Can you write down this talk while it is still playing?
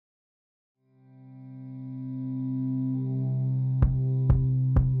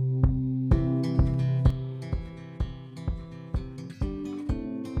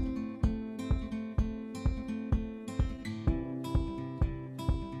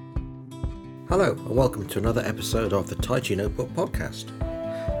Hello and welcome to another episode of the Tai Chi Notebook podcast.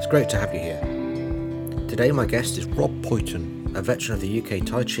 It's great to have you here. Today my guest is Rob Poyton, a veteran of the UK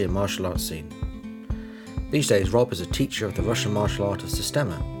Tai Chi and martial arts scene. These days Rob is a teacher of the Russian martial art of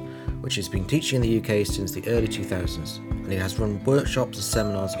Systema, which has been teaching in the UK since the early 2000s, and he has run workshops and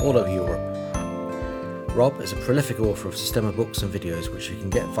seminars all over Europe. Rob is a prolific author of Systema books and videos which you can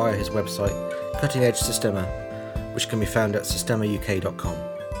get via his website Cutting Edge Systema, which can be found at systemauk.com.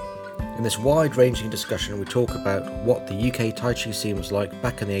 In this wide-ranging discussion we talk about what the UK Tai Chi scene was like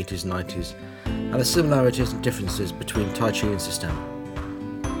back in the 80s and 90s and the similarities and differences between Tai Chi and Systema.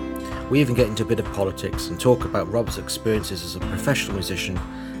 We even get into a bit of politics and talk about Rob's experiences as a professional musician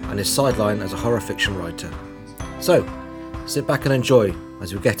and his sideline as a horror fiction writer. So, sit back and enjoy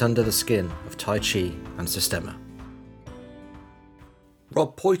as we get under the skin of Tai Chi and Systema.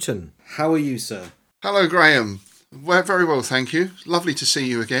 Rob Poyton, how are you, sir? Hello, Graham. Well, very well, thank you. Lovely to see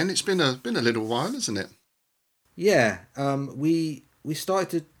you again. It's been a little while, hasn't it? Yeah, we started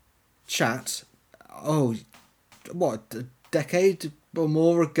to chat. A decade or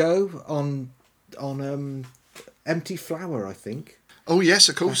more ago on Empty Flower, I think. Oh yes,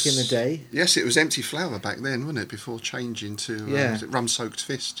 of course. Back in the day. Yes, it was Empty Flower back then, wasn't it? Before changing to was it Rum Soaked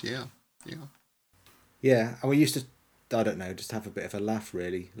Fist? Yeah. Yeah, and we used to, I don't know, just have a bit of a laugh,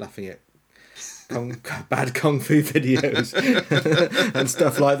 really, laughing at bad kung fu videos and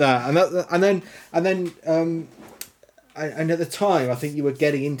stuff like that, and then at the time I think you were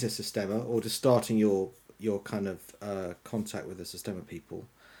getting into Systema or just starting your kind of contact with the Systema people,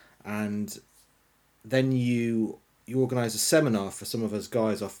 and then you organised a seminar for some of us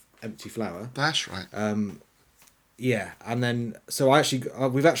guys off Empty Flower. That's right. Yeah, and then so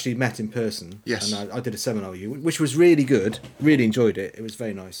we've actually met in person. Yes, and I did a seminar with you, which was really good. Really enjoyed it. It was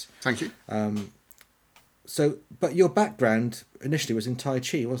very nice. Thank you. But your background initially was in Tai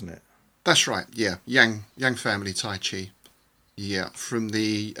Chi, wasn't it? That's right. Yeah, Yang family Tai Chi. Yeah, from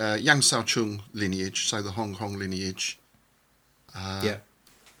the Yang Sao Chung lineage, so the Hong Kong lineage. Yeah.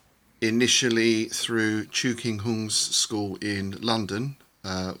 Initially through Chu King Hung's school in London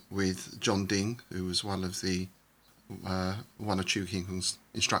with John Ding, who was one of Chu King Hung's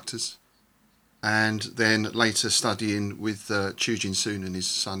instructors, and then later studying with Chu Jin Soon and his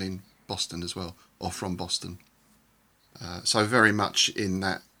son in Boston as well, or from Boston. So very much in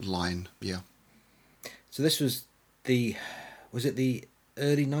that line, yeah. So this was was it the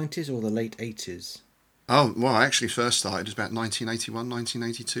early 90s or the late 80s? Oh, well, I actually first started about 1981,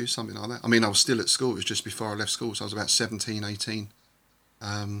 1982, something like that. I mean, I was still at school. It was just before I left school, so I was about 17, 18.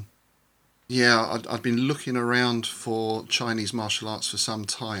 Yeah, I'd been looking around for Chinese martial arts for some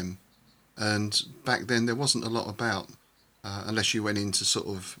time, and back then there wasn't a lot about, unless you went into sort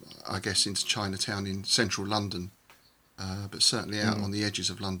of, I guess, into Chinatown in central London, but certainly out on the edges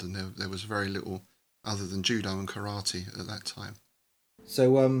of London there was very little other than judo and karate at that time.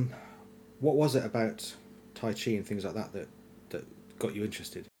 So what was it about Tai Chi and things like that got you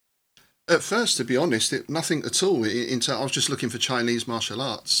interested? At first, to be honest, nothing at all. I was just looking for Chinese martial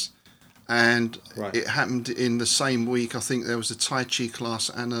arts. And right. It happened in the same week. I think there was a Tai Chi class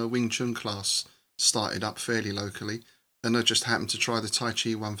and a Wing Chun class started up fairly locally. And I just happened to try the Tai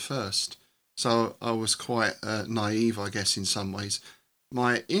Chi one first. So I was quite naive, I guess, in some ways.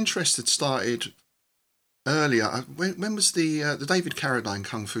 My interest had started earlier. When was the David Carradine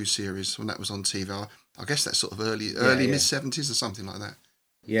Kung Fu series, when that was on TV? I guess that's sort of early mid-70s or something like that.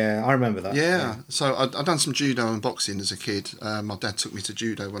 Yeah, I remember that. Yeah. So I'd done some judo and boxing as a kid. My dad took me to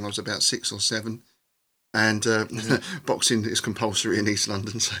judo when I was about 6 or 7. And boxing is compulsory in East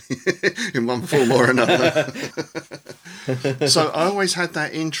London, so in one form or another. So I always had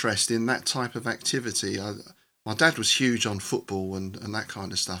that interest in that type of activity. My dad was huge on football and that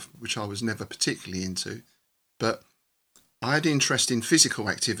kind of stuff, which I was never particularly into. But I had interest in physical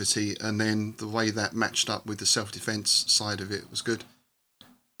activity, and then the way that matched up with the self-defense side of it was good.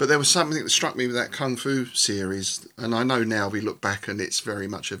 But there was something that struck me with that Kung Fu series, and I know now we look back and it's very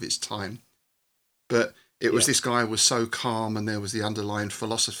much of its time. But it was this guy was so calm, and there was the underlying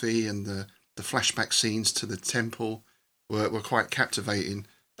philosophy, and the flashback scenes to the temple were quite captivating.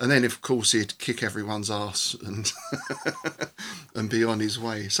 And then, of course, he'd kick everyone's ass and and be on his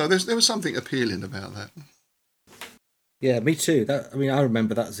way. So there was something appealing about that. Yeah, me too. I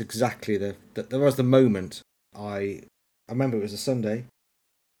remember that was exactly there was the moment. I remember it was a Sunday,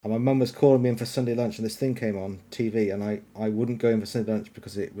 and my mum was calling me in for Sunday lunch, and this thing came on TV, and I wouldn't go in for Sunday lunch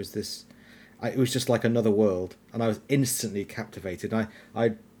because it was it was just like another world, and I was instantly captivated. I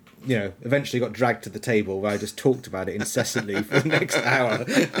eventually got dragged to the table where I just talked about it incessantly for the next hour.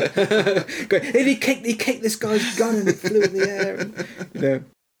 And he kicked this guy's gun and it flew in the air. And,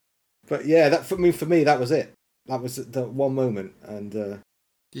 But yeah, that for me that was it. That was the one moment, and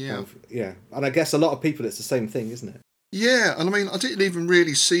Yeah. And I guess a lot of people, it's the same thing, isn't it? Yeah, and I mean, I didn't even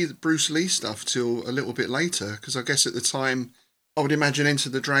really see the Bruce Lee stuff till a little bit later, because I guess at the time, I would imagine Enter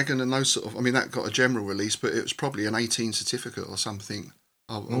the Dragon and those sort of, I mean, that got a general release, but it was probably an 18 certificate or something,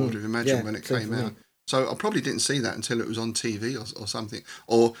 I would have imagined when it came out. So I probably didn't see that until it was on TV or something.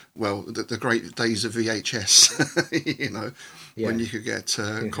 Or, well, the great days of VHS, you know, when you could get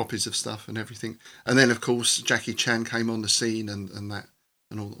copies of stuff and everything. And then, of course, Jackie Chan came on the scene and that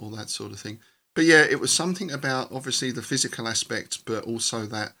and all that sort of thing. But yeah, it was something about, obviously, the physical aspect, but also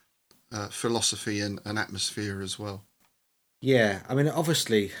that philosophy and atmosphere as well. Yeah, I mean,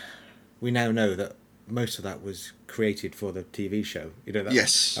 obviously, we now know that most of that was created for the TV show. You know,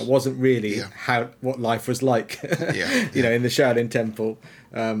 that wasn't really what life was like. You know, in the Shaolin Temple.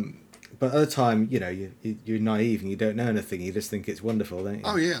 But at the time, you know, you're naive and you don't know anything. You just think it's wonderful, don't you?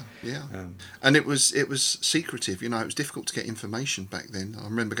 Oh yeah. And it was secretive. You know, it was difficult to get information back then. I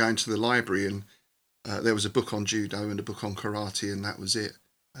remember going to the library and there was a book on judo and a book on karate, and that was it.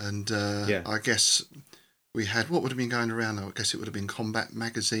 And I guess we had, what would have been going around? I guess it would have been Combat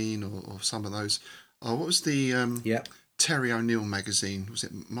Magazine or some of those. Oh, what was the Terry O'Neill magazine? Was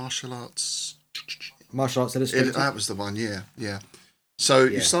it Martial Arts? Martial Arts Illustrated? That was the one, yeah. So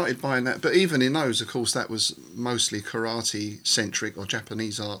you started buying that. But even in those, of course, that was mostly karate-centric or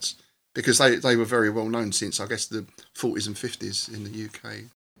Japanese arts, because they were very well known since, I guess, the 40s and 50s in the UK.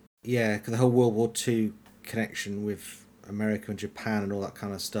 Yeah, because the whole World War II connection with America and Japan and all that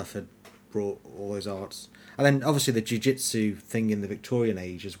kind of stuff had brought all those arts. And then obviously the jiu-jitsu thing in the Victorian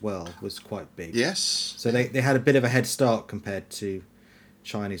age as well was quite big. Yes. So they had a bit of a head start compared to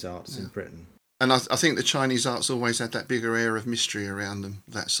Chinese arts in Britain. And I think the Chinese arts always had that bigger air of mystery around them,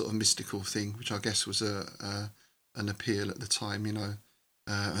 that sort of mystical thing, which I guess was an appeal at the time, you know.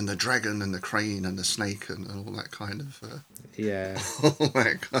 And the dragon and the crane and the snake and all that kind of all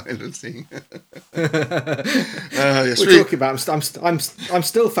that kind of thing. We're talking about. I'm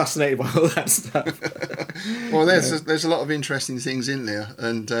still fascinated by all that stuff. Well, there's a lot of interesting things in there,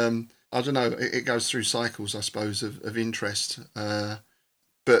 and I don't know. It goes through cycles, I suppose, of interest.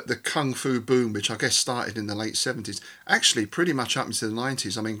 But the Kung Fu boom, which I guess started in the late 70s, actually pretty much up into the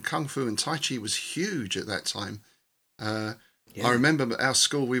 90s. I mean, Kung Fu and Tai Chi was huge at that time. I remember at our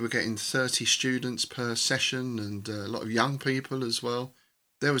school we were getting 30 students per session, and a lot of young people as well.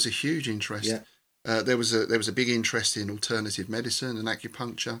 There was a huge interest. Yeah. There was a big interest in alternative medicine and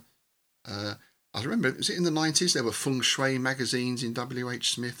acupuncture. I remember, was it in the 90s? There were feng shui magazines in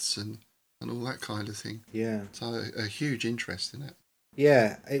W.H. Smith's and all that kind of thing. Yeah. So a huge interest in it.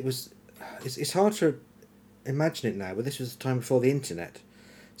 Yeah, it was. It's hard to imagine it now, but this was the time before the internet.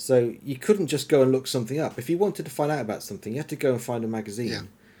 So you couldn't just go and look something up. If you wanted to find out about something, you had to go and find a magazine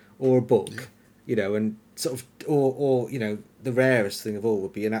or a book, you know, and sort of, or you know, the rarest thing of all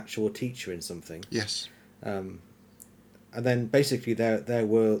would be an actual teacher in something. Yes. And then basically their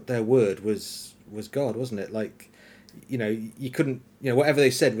word was God, wasn't it? Like, you know, you couldn't, you know, whatever they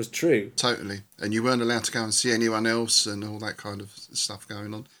said was true. Totally. And you weren't allowed to go and see anyone else and all that kind of stuff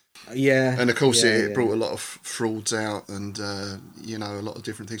going on. Yeah. And of course it brought a lot of frauds out and, you know, a lot of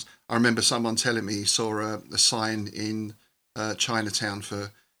different things. I remember someone telling me he saw a sign in Chinatown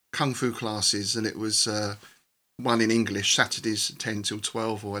for Kung Fu classes, and it was one in English, Saturdays 10 till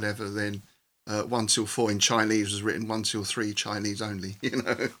 12 or whatever, then 1 till 4 in Chinese was written 1 till 3 Chinese only, you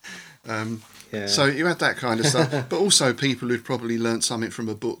know. So you had that kind of stuff. But also people who'd probably learnt something from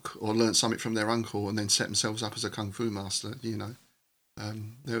a book or learnt something from their uncle and then set themselves up as a Kung Fu master, you know.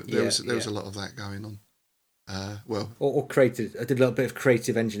 There was a lot of that going on. Or created. I did a little bit of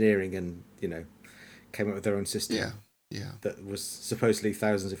creative engineering, and you know, came up with their own system. Yeah. That was supposedly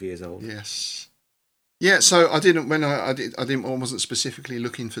thousands of years old. Yes. Yeah. So I wasn't specifically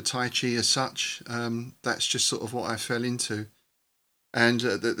looking for Tai Chi as such. That's just sort of what I fell into, and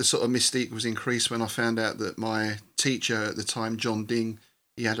the sort of mystique was increased when I found out that my teacher at the time, John Ding,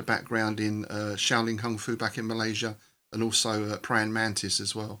 he had a background in Shaolin Kung Fu back in Malaysia. And also praying mantis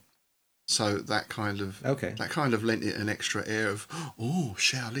as well, so that kind of lent it an extra air of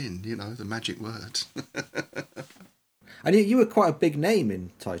Shaolin, you know, the magic word. And you were quite a big name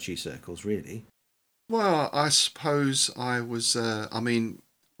in Tai Chi circles, really. Well, I suppose I was.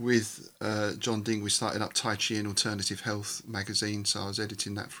 With John Ding, we started up Tai Chi and Alternative Health magazine, so I was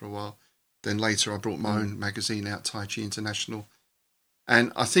editing that for a while. Then later, I brought my own magazine out, Tai Chi International,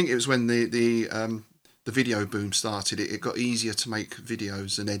 and I think it was when the video boom started. It got easier to make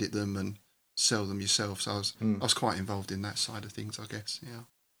videos and edit them and sell them yourself. So I was quite involved in that side of things, I guess. Yeah.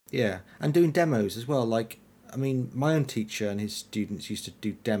 Yeah, and doing demos as well. Like I mean, my own teacher and his students used to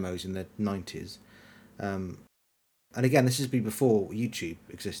do demos in the 90s. And again, this has been before YouTube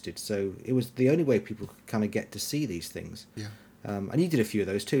existed, so it was the only way people could kind of get to see these things. Yeah. And you did a few of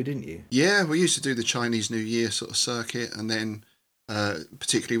those too, didn't you? Yeah, we used to do the Chinese New Year sort of circuit, and then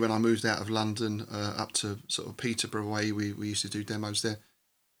particularly when I moved out of London up to sort of Peterborough way, we used to do demos there,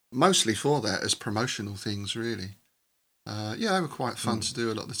 mostly for that as promotional things, really. Yeah, they were quite fun to do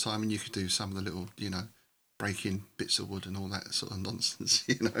a lot of the time, and you could do some of the little, breaking bits of wood and all that sort of nonsense,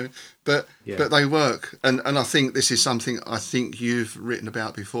 But they work, and I think this is something I think you've written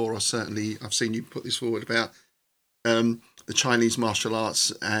about before, or certainly I've seen you put this forward about the Chinese martial arts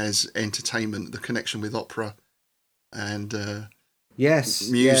as entertainment, the connection with opera and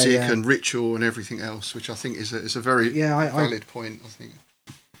music and ritual and everything else, which I think is a very valid point. I think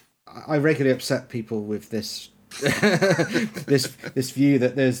I regularly upset people with this. this view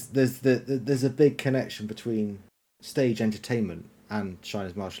that there's a big connection between stage entertainment and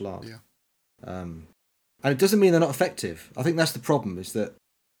Chinese martial arts. And it doesn't mean they're not effective. I think that's the problem, is that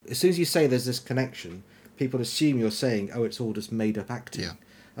as soon as you say there's this connection, people assume you're saying, oh, it's all just made up acting.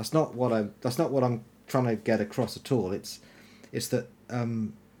 That's not what I'm trying to get across at all. It's that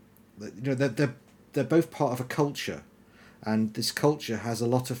they're both part of a culture, and this culture has a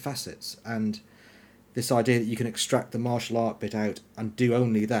lot of facets, and this idea that you can extract the martial art bit out and do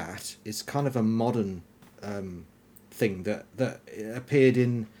only that is kind of a modern thing that appeared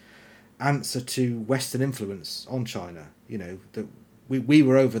in answer to Western influence on China. That we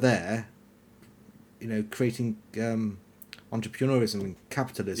were over there, creating entrepreneurism and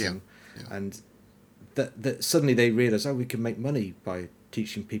capitalism, and that suddenly they realised, we can make money by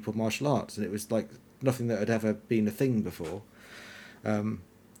teaching people martial arts, and it was like nothing that had ever been a thing before.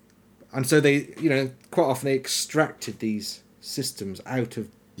 And so they, quite often they extracted these systems out of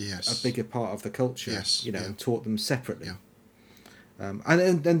a bigger part of the culture, and taught them separately.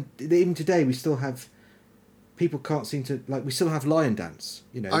 And even today we still have, people can't seem to, we still have lion dance,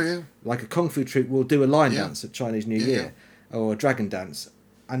 like a kung fu troupe will do a lion dance at Chinese New Year or a dragon dance.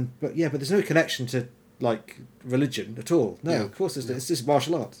 But there's no connection to religion at all. No, of course it's just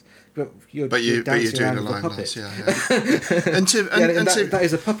martial arts. But you're dancing around with a puppet. That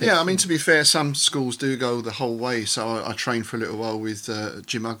is a puppet. Yeah, I mean, to be fair, some schools do go the whole way. So I trained for a little while with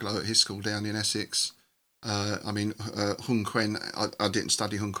Jim Uglow at his school down in Essex. Hung Kuen, I didn't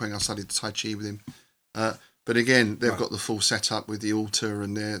study Hung Kuen, I studied Tai Chi with him. But again, they've got the full setup with the altar,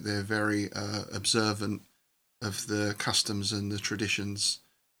 and they're very observant of the customs and the traditions.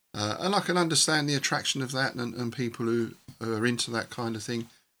 And I can understand the attraction of that and people who are into that kind of thing.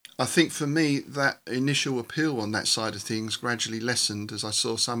 I think for me, that initial appeal on that side of things gradually lessened as I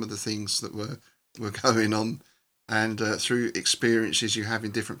saw some of the things that were going on, and through experiences you have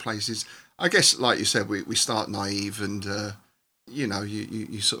in different places. I guess, like you said, we start naive, and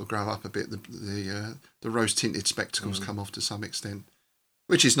you sort of grow up a bit. The rose-tinted spectacles come off to some extent,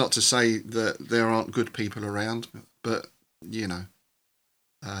 which is not to say that there aren't good people around, but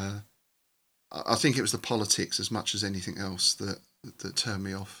I think it was the politics as much as anything else that turned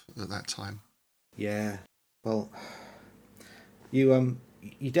me off at that time. Yeah, well, you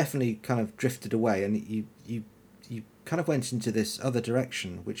definitely kind of drifted away, and you kind of went into this other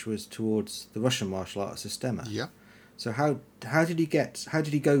direction, which was towards the Russian martial art Systema. Yeah. So how did he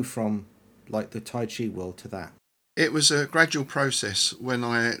go from the Tai Chi world to that? It was a gradual process. When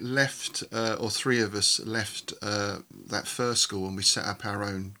I left, or three of us left that first school, and we set up our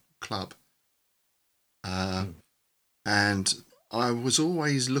own club. And I was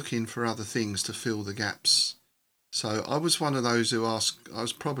always looking for other things to fill the gaps. So I was one of those who asked. I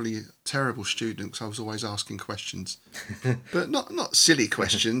was probably a terrible student because I was always asking questions, but not silly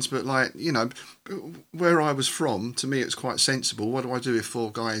questions, but where I was from. To me, it was quite sensible. What do I do if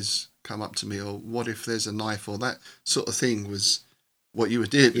four guys come up to me, or what if there's a knife, or that sort of thing was what you were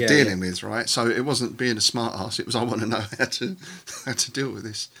dealing with, right? So it wasn't being a smart ass. It was, I want to know how to deal with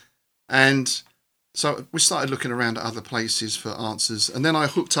this, and. So we started looking around at other places for answers, and then I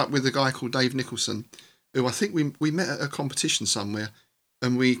hooked up with a guy called Dave Nicholson, who I think we met at a competition somewhere,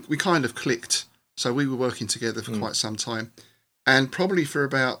 and we kind of clicked. So we were working together for quite some time, and probably for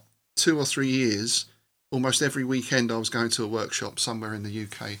about 2 or 3 years, almost every weekend I was going to a workshop somewhere in the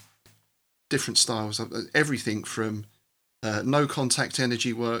UK. Different styles, everything from no contact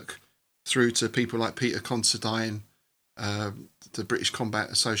energy work through to people like Peter Considine, the British Combat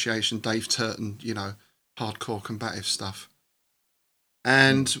Association, Dave Turton, hardcore combative stuff.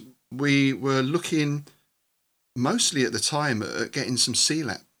 And we were looking mostly at the time at getting some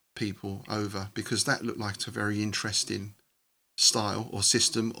CLAP people over, because that looked like a very interesting style or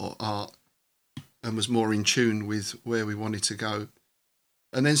system or art. and was more in tune with where we wanted to go.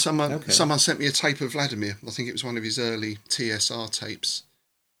 And then someone sent me a tape of Vladimir. I think it was one of his early TSR tapes.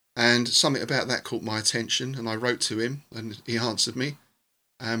 And something about that caught my attention, and I wrote to him, and he answered me.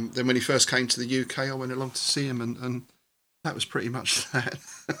 Then when he first came to the UK, I went along to see him, and that was pretty much that.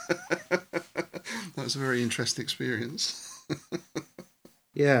 That was a very interesting experience.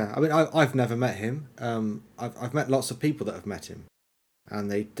 Yeah, I mean, I've never met him. I've met lots of people that have met him, and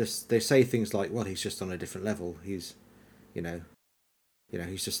they say things like, "Well, he's just on a different level. He's,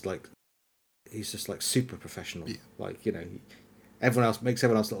 he's just like super professional. Yeah. Like, everyone else makes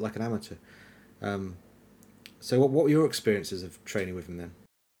everyone else look like an amateur." So what were your experiences of training with him then?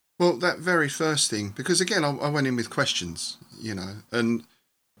 Well, that very first thing, because again, I went in with questions, and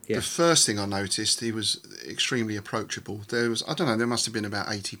the first thing I noticed, he was extremely approachable. There must have been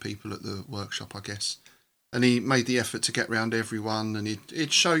about 80 people at the workshop, I guess. And he made the effort to get round everyone, and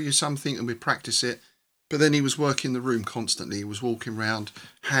he'd show you something and we'd practice it. But then he was working the room constantly. He was walking around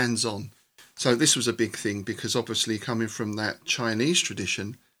hands-on. So this was a big thing, because obviously coming from that Chinese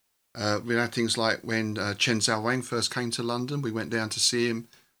tradition, we had things like when Chen Xiaowang first came to London, we went down to see him.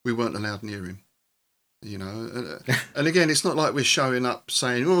 We weren't allowed near him, And again, it's not like we're showing up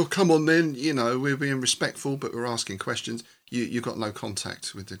saying, "Oh, come on then," we're being respectful, but we're asking questions. You got no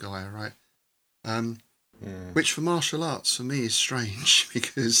contact with the guy, right? Which for martial arts, for me, is strange,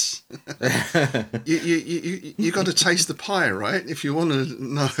 because you got to taste the pie, right? If you want to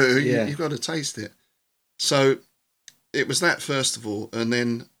know, you've got to taste it. So it was that, first of all, and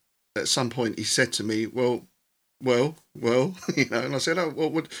then at some point he said to me, well, and I said, "Oh, well,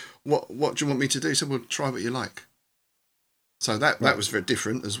 what do you want me to do?" He said, "Well, try what you like." So that was very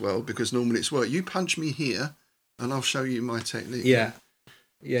different as well, because normally it's, "Well, you punch me here and I'll show you my technique." Yeah.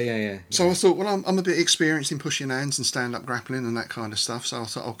 So I thought, well, I'm a bit experienced in pushing hands and stand-up grappling and that kind of stuff. So I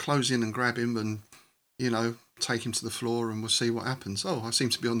thought I'll close in and grab him and, take him to the floor, and we'll see what happens. Oh, I seem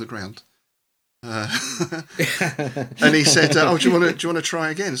to be on the ground. And he said, "Oh, do you want to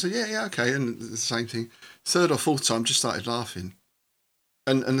try again?" I said, yeah, okay. And the same thing. Third or fourth time, just started laughing.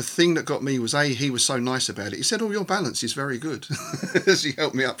 And the thing that got me was, he was so nice about it. He said, "Oh, your balance is very good," as he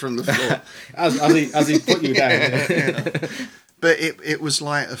helped me up from the floor. as he put you down. Yeah. But it was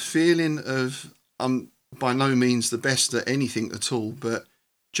like a feeling of, I'm by no means the best at anything at all, but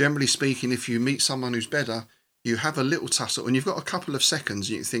generally speaking, if you meet someone who's better, you have a little tussle, and you've got a couple of seconds,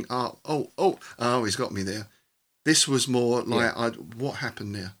 and you think, oh, he's got me there. This was more like, what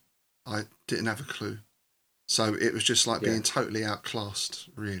happened there? I didn't have a clue. So it was just like being totally outclassed,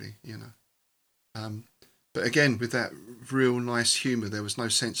 really, But again, with that real nice humour, there was no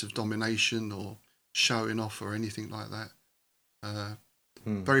sense of domination or showing off or anything like that.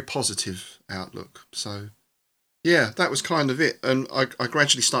 Very positive outlook. So, that was kind of it. And I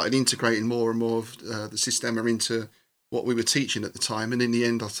gradually started integrating more and more of the Systema into what we were teaching at the time. And in the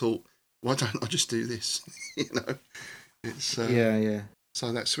end, I thought, why don't I just do this? It's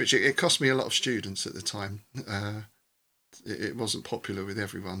So that switch, it cost me a lot of students at the time. It wasn't popular with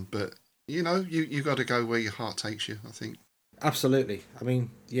everyone, but you got to go where your heart takes you, I think. Absolutely. I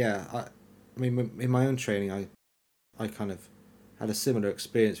mean, in my own training, I kind of had a similar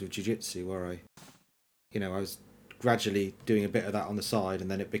experience with jiu-jitsu, where I was gradually doing a bit of that on the side, and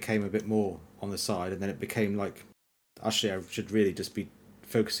then it became a bit more on the side, and then it became like, actually, I should really just be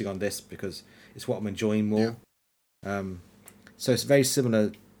focusing on this because it's what I'm enjoying more. Yeah. So it's very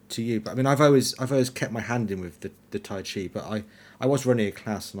similar to you, but I mean, I've always kept my hand in with the Tai Chi, but I was running a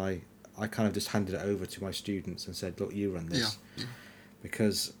class, and I kind of just handed it over to my students and said, "Look, you run this,"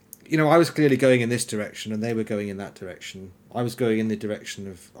 because I was clearly going in this direction, and they were going in that direction. I was going in the direction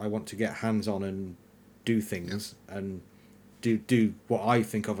of, I want to get hands on and do things and do what I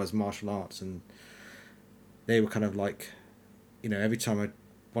think of as martial arts, and they were kind of like, every time I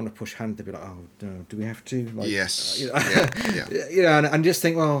want to push hand, they'd be like, "Oh no, do we have to?" Like, yes. And just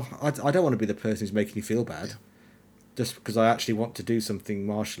think, well, I don't want to be the person who's making you feel bad, just because I actually want to do something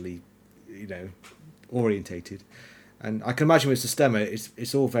martially, orientated. And I can imagine with Systema,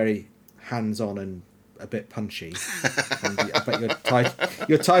 it's all very hands-on and a bit punchy. And I bet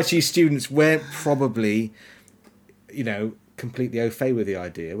your Tai Chi students weren't probably, completely au fait with the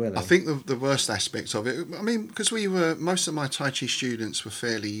idea, were they? I think the worst aspect of it, I mean, because most of my Tai Chi students were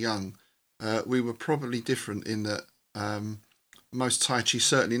fairly young, we were probably different in that most Tai Chi,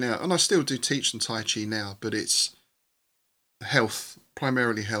 certainly now, and I still do teach them Tai Chi now, but it's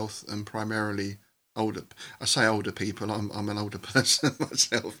primarily health and primarily older. I say older people, I'm an older person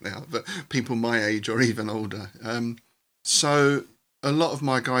myself now, but people my age or even older. So a lot of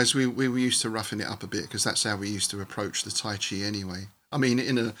my guys, we were used to roughing it up a bit, because that's how we used to approach the Tai Chi anyway. I mean,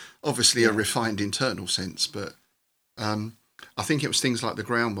 in a obviously a refined internal sense, but I think it was things like the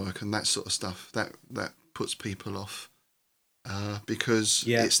groundwork and that sort of stuff that puts people off. Because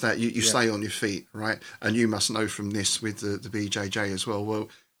it's that you stay on your feet, right? And you must know from this with the BJJ as well. Well,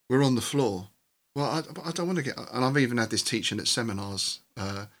 we're on the floor. Well, I don't want to get... And I've even had this teaching at seminars.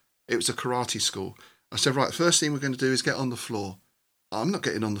 It was a karate school. I said, right, first thing we're going to do is get on the floor. I'm not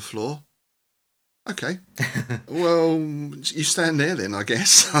getting on the floor. Okay. Well, you stand there then, I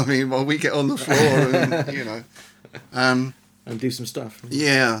guess. I mean, while we get on the floor and, you know... and do some stuff.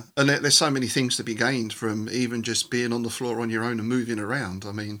 Yeah, and there's so many things to be gained from even just being on the floor on your own and moving around.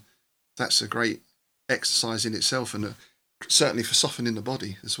 I mean, that's a great exercise in itself, and certainly for softening the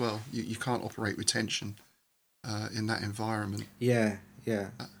body as well. You can't operate with tension in that environment. Yeah.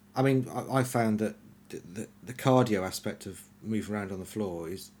 I mean, I found that the cardio aspect of moving around on the floor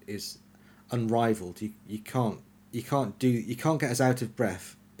is unrivaled. You can't get as out of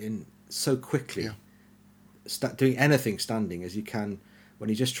breath in so quickly. Yeah. Doing anything standing as you can when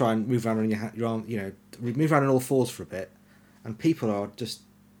you just try and move around on your arm, you know, move around on all fours for a bit, and people are just,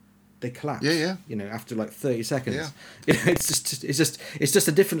 they collapse. Yeah. You know, after like 30 seconds. Yeah. You know, it's just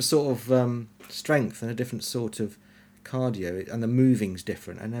a different sort of strength and a different sort of cardio, and the moving's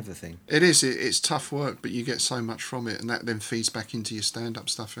different and everything. It is. It's tough work, but you get so much from it, and that then feeds back into your stand-up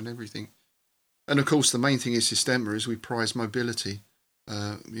stuff and everything. And of course, the main thing is Systema is we prize mobility.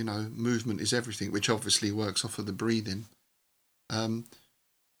 You know, movement is everything, which obviously works off of the breathing.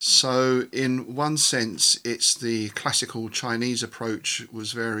 So in one sense, it's the classical Chinese approach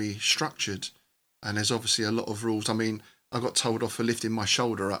was very structured, and there's obviously a lot of rules. I mean, I got told off for lifting my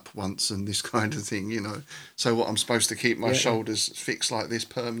shoulder up once and this kind of thing, you know. So what, I'm supposed to keep my shoulders fixed like this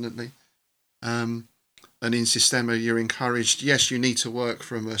permanently? And in Systema, you're encouraged, yes, you need to work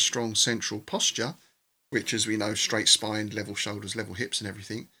from a strong central posture, which, as we know, straight spine, level shoulders, level hips and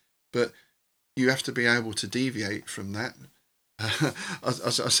everything. But you have to be able to deviate from that. I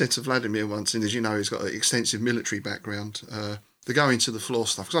said to Vladimir once, and as you know, he's got an extensive military background, the go into the floor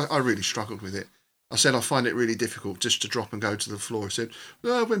stuff, because I really struggled with it. I said, I find it really difficult just to drop and go to the floor. I said,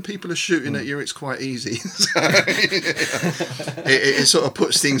 well, when people are shooting at you, it's quite easy. So, it sort of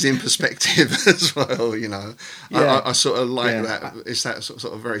puts things in perspective as well, you know. Yeah. I sort of like that. It's that sort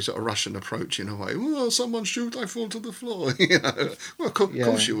of very sort of Russian approach in a way. Well, someone shoot, I fall to the floor, you know. Well, of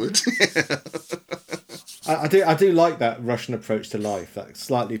course you would. I do like that Russian approach to life, that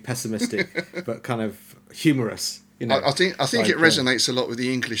slightly pessimistic but kind of humorous. You know, I think it resonates a lot with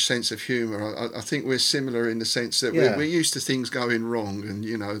the English sense of humour. I think we're similar in the sense that we're used to things going wrong, and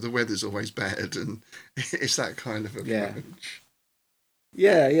you know the weather's always bad, and it's that kind of approach.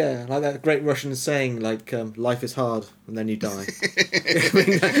 Yeah, like that great Russian saying, like life is hard and then you die.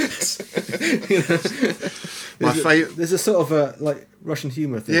 There's a sort of a like Russian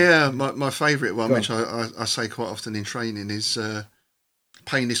humour thing. Yeah, my favourite one, which I say quite often in training, is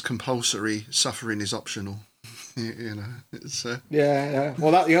pain is compulsory, suffering is optional. You know, it's yeah.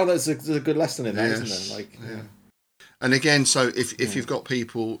 Well, there's a good lesson in that, isn't there? Like, And again, so if you've got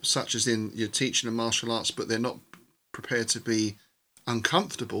people such as in you're teaching them martial arts, but they're not prepared to be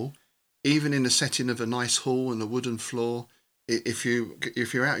uncomfortable, even in the setting of a nice hall and a wooden floor, if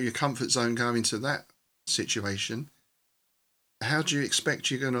you're out of your comfort zone going to that situation, how do you expect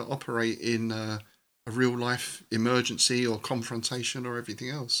you're going to operate in a real life emergency or confrontation or everything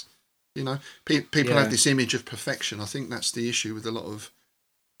else? You know, people have this image of perfection. I think that's the issue with a lot of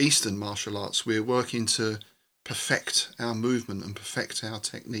Eastern martial arts. We're working to perfect our movement and perfect our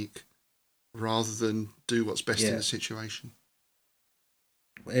technique rather than do what's best in the situation.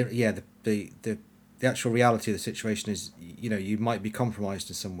 Yeah, the actual reality of the situation is, you know, you might be compromised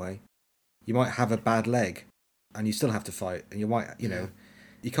in some way. You might have a bad leg and you still have to fight. And you might, you know,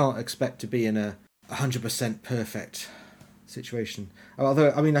 you can't expect to be in a 100% perfect situation.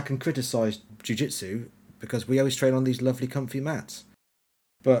 Although, I mean, I can criticise jiu-jitsu because we always train on these lovely comfy mats.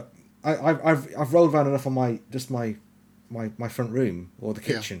 But I've rolled around enough on my front room or the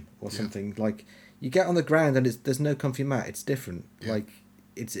kitchen or something. Like, you get on the ground and there's no comfy mat. It's different. Yeah. Like,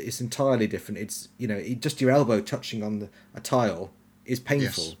 it's entirely different. It's, you know, just your elbow touching on a tile is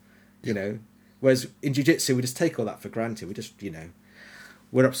painful, you know. Whereas in jiu-jitsu, we just take all that for granted. We just, you know,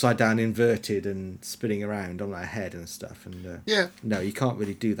 we're upside down, inverted, and spinning around on our head and stuff. And no, you can't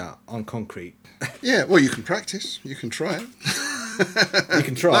really do that on concrete. Yeah, well, you can practice. You can try it. You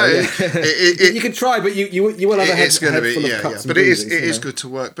can try. You can try, but you will have a head full of cuts. But it is good to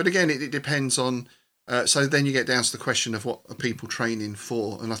work. But again, it depends on. So then you get down to the question of what are people training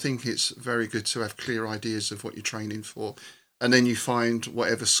for, and I think it's very good to have clear ideas of what you're training for, and then you find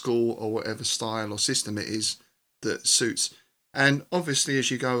whatever school or whatever style or system it is that suits. And obviously, as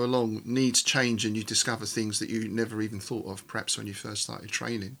you go along, needs change and you discover things that you never even thought of, perhaps when you first started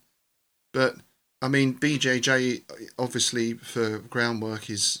training. But, I mean, BJJ, obviously, for groundwork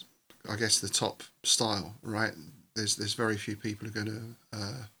is, I guess, the top style, right? There's very few people who are going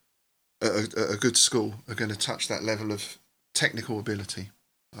to, at a good school, are going to touch that level of technical ability,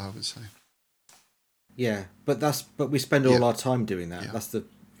 I would say. Yeah, but we spend all our time doing that. Yeah. That's the,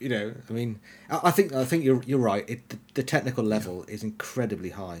 I mean, I think you're right. The technical level is incredibly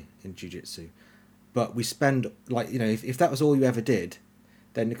high in jiu-jitsu, but we spend if that was all you ever did,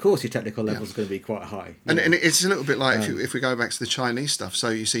 then of course your technical level is going to be quite high. And it's a little bit like if we go back to the Chinese stuff. So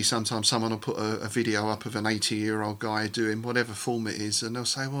you see sometimes someone will put a video up of an 80-year-old guy doing whatever form it is, and they'll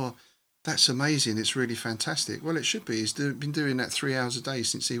say, well, that's amazing, it's really fantastic. Well, it should be. He's been doing that 3 hours a day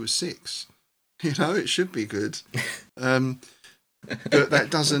since he was 6. It should be good. But that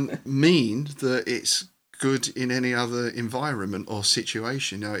doesn't mean that it's good in any other environment or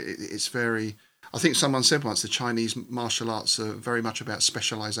situation. It's very... I think someone said once the Chinese martial arts are very much about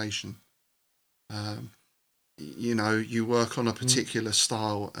specialization. You work on a particular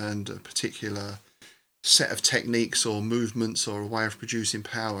style and a particular set of techniques or movements or a way of producing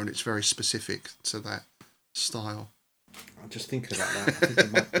power, and it's very specific to that style. I'm just thinking about that. I think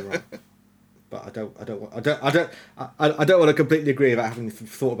you might be right, but I don't want to completely agree about having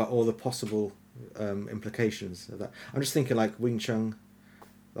thought about all the possible implications of that. I'm just thinking like Wing Chun.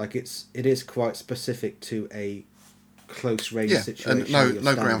 Like it is quite specific to a close range situation. And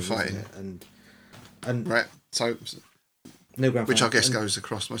no ground fighting, and right. So no ground which fighting. I guess goes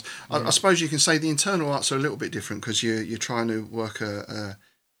across most. I suppose you can say the internal arts are a little bit different because you're trying to work a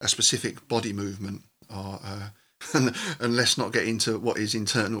specific body movement, or and let's not get into what is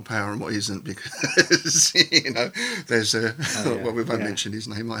internal power and what isn't, because there's well, we won't mention his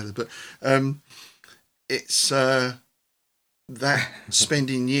name either, but it's. That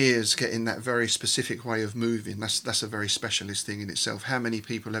spending years getting that very specific way of moving, that's a very specialist thing in itself. How many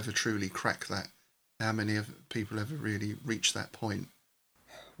people ever truly crack that? How many people ever really reach that point?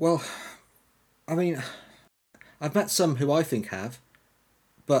 Well, I mean, I've met some who I think have,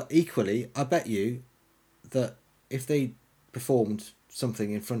 but equally, I bet you that if they performed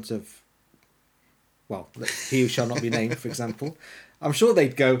something in front of, well, he who shall not be named, for example, I'm sure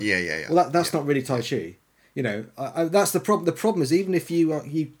they'd go, yeah. Well, that's not really Tai Chi. That's the problem. The problem is, even if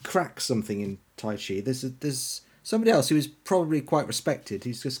you crack something in Tai Chi, there's somebody else who is probably quite respected.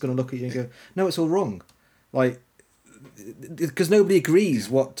 He's just going to look at you and go, "No, it's all wrong," because nobody agrees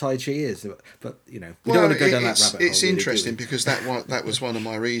what Tai Chi is. But we don't want to go down that rabbit hole. It's interesting because that was one of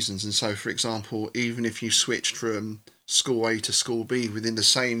my reasons. And so, for example, even if you switched from school A to school B within the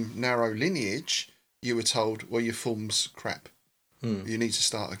same narrow lineage, you were told, "Well, your form's crap. You need to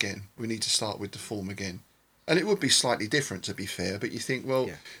start again. We need to start with the form again." And it would be slightly different, to be fair, but you think, well,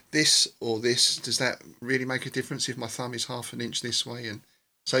 this or this, does that really make a difference if my thumb is half an inch this way? And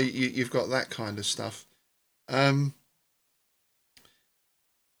so you've got that kind of stuff. Then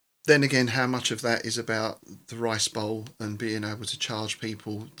again, how much of that is about the rice bowl and being able to charge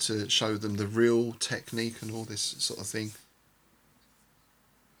people to show them the real technique and all this sort of thing?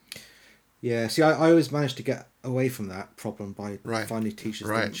 Yeah, see, I always managed to get away from that problem by finding teachers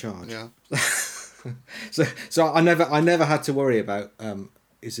that didn't charge. Yeah. So I never had to worry about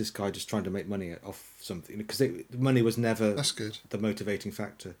is this guy just trying to make money off something, because money was never the motivating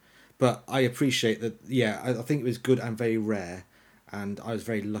factor. But I appreciate that. Yeah, I think it was good and very rare, and I was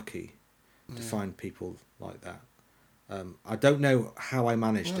very lucky to find people like that. I don't know how I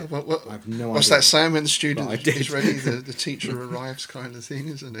managed it. I have no idea. What's that saying when the student is ready, the teacher arrives kind of thing,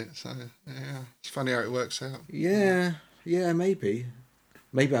 isn't it? So yeah, it's funny how it works out. Yeah, maybe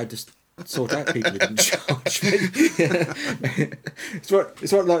I just sort out people who didn't charge me. It's what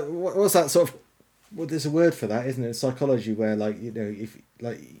like what's that sort of? Well, there's a word for that, isn't it? In psychology, where if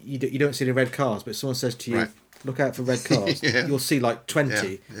you don't see the red cars, but someone says to you, "Look out for red cars," you'll see like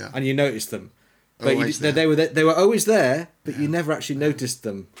 20, and you notice them. But they were always there, but you never actually noticed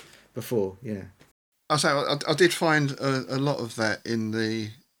them before. Yeah. I did find a lot of that in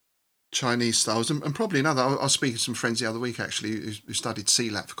the Chinese styles, and probably another. I was speaking to some friends the other week actually who studied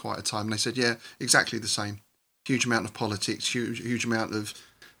CLAT for quite a time, and they said, yeah, exactly the same. Huge amount of politics, huge amount of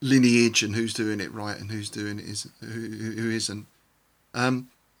lineage, and who's doing it right and who's doing it who isn't. And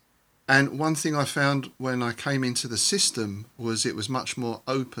one thing I found when I came into the system was it was much more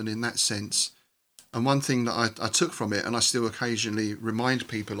open in that sense. And one thing that I took from it, and I still occasionally remind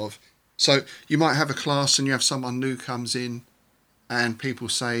people of, so you might have a class and you have someone new comes in, and people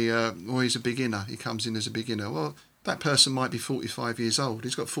say, he's a beginner. He comes in as a beginner. Well, that person might be 45 years old.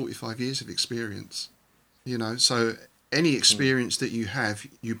 He's got 45 years of experience, so any experience that you have,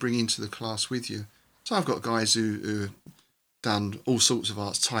 you bring into the class with you. So I've got guys who done all sorts of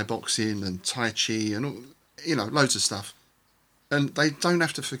arts, Thai boxing and Tai Chi and all, loads of stuff. And they don't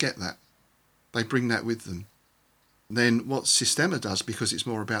have to forget that. They bring that with them. Then what Systema does, because it's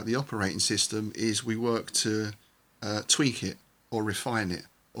more about the operating system, is we work to tweak it or refine it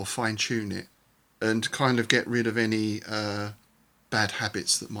or fine-tune it and kind of get rid of any bad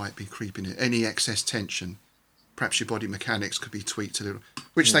habits that might be creeping in, any excess tension. Perhaps your body mechanics could be tweaked a little,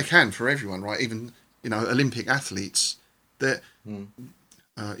 which they can for everyone, right? Even, Olympic athletes, that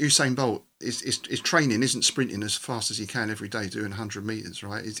Usain Bolt, his training isn't sprinting as fast as he can every day doing 100 metres,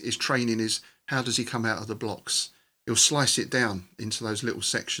 right? His training is, how does he come out of the blocks? He'll slice it down into those little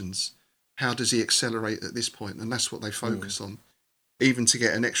sections. How does he accelerate at this point? And that's what they focus on, even to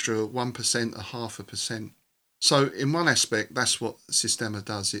get an extra 1%, 0.5%. So in one aspect, that's what Systema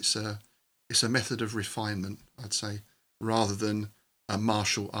does. It's a method of refinement, I'd say, rather than a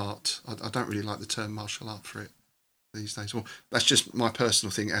martial art. I don't really like the term martial art for it these days. Well, that's just my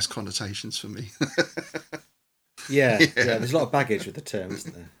personal thing. It has connotations for me. Yeah, there's a lot of baggage with the term,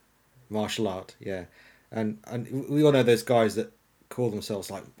 isn't there? Martial art, yeah. And we all know those guys that call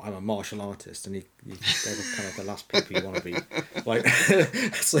themselves like, I'm a martial artist, and they're kind of the last people you want to be like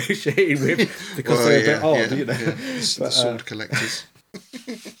associated with, because they're a bit odd, The sword collectors.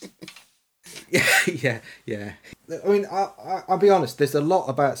 Yeah. I mean, I'll be honest. There's a lot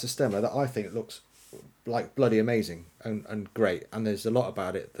about Systema that I think looks like bloody amazing and great, and there's a lot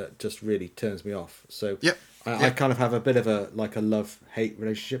about it that just really turns me off. So I kind of have a bit of a love-hate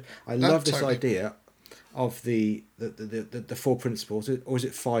relationship. I love this idea of the 4 principles, or is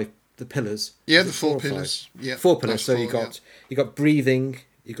it 5? The pillars. Yeah, the 4 pillars. Yeah, 4 pillars. So you got breathing,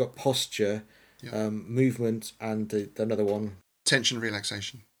 you got posture, movement, and another one. Tension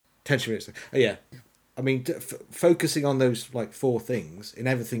relaxation. Oh, yeah. I mean, focusing on those 4 things in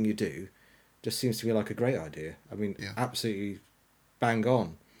everything you do just seems to me like a great idea. I mean, absolutely bang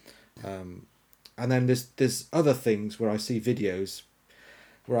on. And then there's other things where I see videos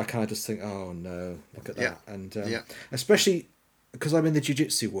where I kind of just think, oh no, look at that. And especially because I'm in the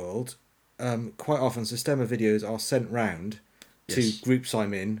jiu-jitsu world, quite often Systema videos are sent round to groups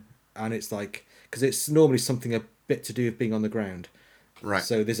I'm in, and it's like, because it's normally something a bit to do with being on the ground. Right.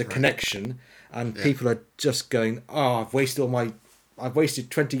 So there's a connection, and people are just going, oh, I've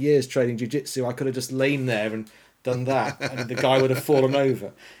wasted 20 years training jiu-jitsu. I could have just lain there and done that, and the guy would have fallen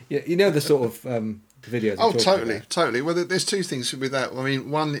over. You know the sort of videos. Oh, totally. Well, there's 2 things with that. I mean,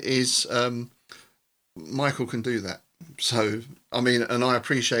 one is Michael can do that. So, I mean, and I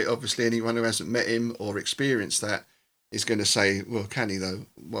appreciate, obviously, anyone who hasn't met him or experienced that is going to say, well, can he though?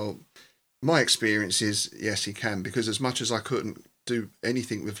 Well, my experience is, yes, he can, because as much as I couldn't do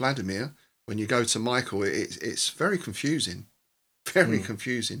anything with Vladimir, when you go to Michael, it's very confusing. Very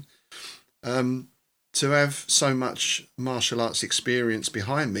confusing. To have so much martial arts experience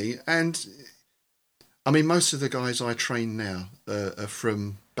behind me, and I mean, most of the guys I train now are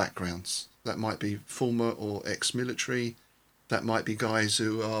from backgrounds that might be former or ex-military. That might be guys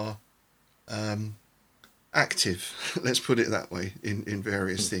who are active, let's put it that way, in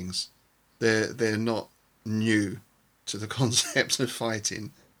various things. They're not new to the concept of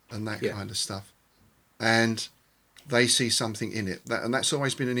fighting and that kind of stuff, and they see something in it. And that's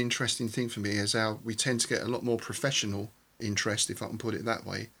always been an interesting thing for me, is how we tend to get a lot more professional interest, if I can put it that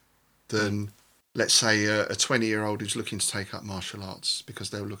way, than, let's say, a 20-year-old who's looking to take up martial arts,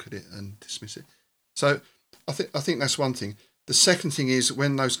 because they'll look at it and dismiss it. So I think that's one thing. The second thing is,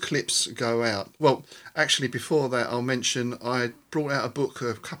 when those clips go out, well, actually before that, I'll mention I brought out a book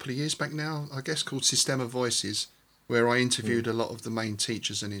a couple of years back now, I guess, called Systema Voices, where I interviewed a lot of the main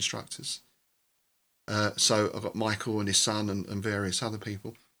teachers and instructors. So I've got Michael and his son and various other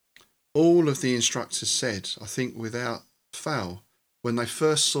people. All of the instructors said, I think without fail, when they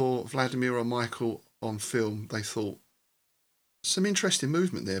first saw Vladimir or Michael on film, they thought, some interesting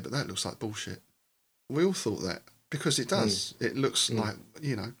movement there, but that looks like bullshit. We all thought that, because it does. It looks like,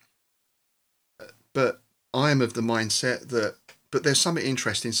 but I'm of the mindset that, but there's something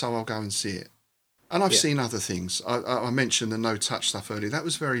interesting, so I'll go and see it. And I've seen other things. I mentioned the no-touch stuff earlier. That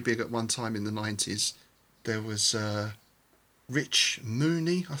was very big at one time in the 90s. There was Rich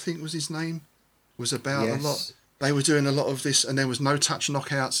Mooney, I think was his name, was about a lot. They were doing a lot of this, and there was no-touch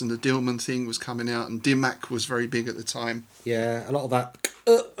knockouts, and the Dillman thing was coming out, and Dimac was very big at the time. Yeah, a lot of that.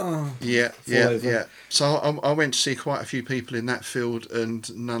 Yeah. So I went to see quite a few people in that field,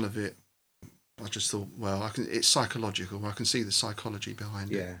 and none of it. I just thought, well, it's psychological. I can see the psychology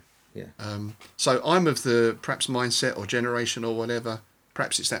behind it. Yeah. So I'm of the perhaps mindset or generation or whatever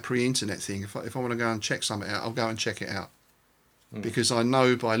perhaps it's that pre-internet thing. If I want to go and check something out, I'll go and check it out. Because I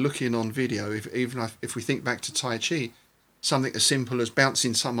know by looking on video, if we think back to Tai Chi, something as simple as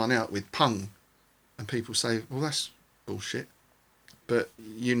bouncing someone out with pung, and people say, well, that's bullshit. But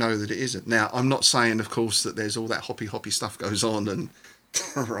you know that it isn't. Now, I'm not saying, of course, that there's all that hoppy stuff goes on, and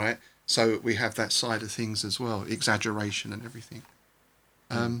right? So we have that side of things as well, exaggeration and everything.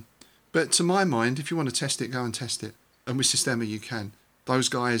 But to my mind, if you want to test it, go and test it. And with Systema, you can. Those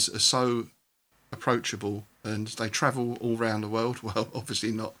guys are so approachable, and they travel all around the world. Well,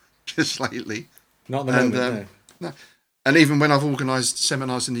 obviously not just lately. Not at the moment, no. And even when I've organised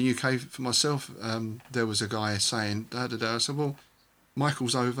seminars in the UK for myself, there was a guy saying, I said, well,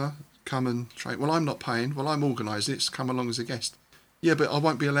 Michael's over, come and train. Well, I'm not paying. Well, I'm organising it, come along as a guest. Yeah, but I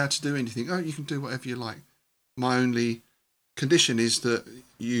won't be allowed to do anything. Oh, you can do whatever you like. My only condition is that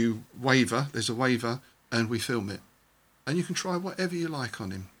you waiver, there's a waiver, and we film it. And you can try whatever you like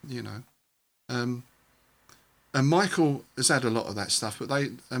on him, you know. And Michael has had a lot of that stuff,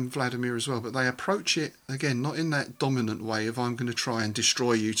 and Vladimir as well, but they approach it, again, not in that dominant way of I'm going to try and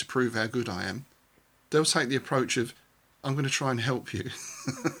destroy you to prove how good I am. They'll take the approach of I'm going to try and help you.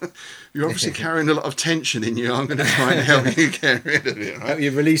 You're obviously carrying a lot of tension in you. I'm going to try and help you get rid of it. Right? Help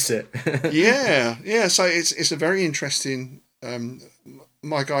you release it. Yeah. So it's a very interesting.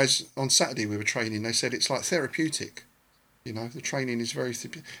 My guys on Saturday we were training. They said it's like therapeutic. You know, the training is very,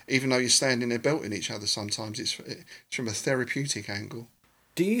 even though you're standing there belting each other. Sometimes it's from a therapeutic angle.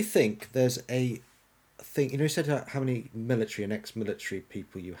 Do you think there's a thing? You know, you said how many military and ex-military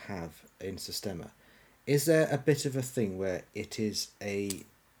people you have in Systema. Is there a bit of a thing where it is a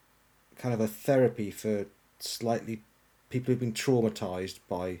kind of a therapy for slightly people who've been traumatised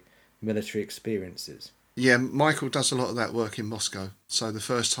by military experiences? Yeah, Michael does a lot of that work in Moscow. So the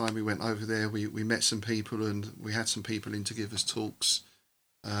first time we went over there, we met some people, and we had some people in to give us talks,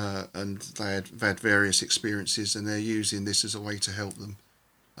 and they had various experiences, and they're using this as a way to help them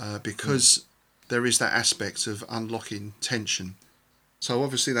because there is that aspect of unlocking tension. So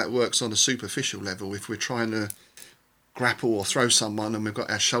obviously that works on a superficial level. If we're trying to grapple or throw someone and we've got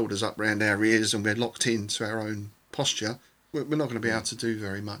our shoulders up round our ears and we're locked into our own posture, we're not going to be able to do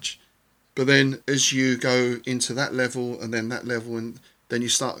very much. But then as you go into that level and then that level, and then you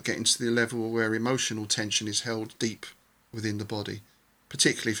start getting to the level where emotional tension is held deep within the body,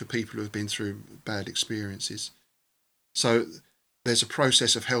 particularly for people who have been through bad experiences. So there's a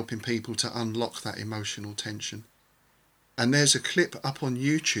process of helping people to unlock that emotional tension. And there's a clip up on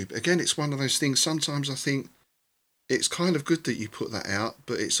YouTube. Again, it's one of those things, sometimes I think it's kind of good that you put that out,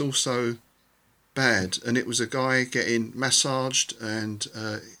 but it's also bad. And it was a guy getting massaged and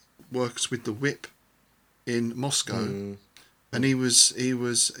works with the whip in Moscow. And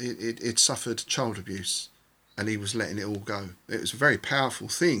it suffered child abuse, and he was letting it all go. It was a very powerful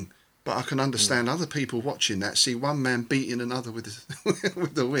thing. But I can understand other people watching that, see one man beating another with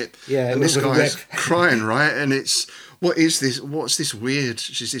the whip. Yeah, and this guy's crying, right? And it's, what is this? What's this weird?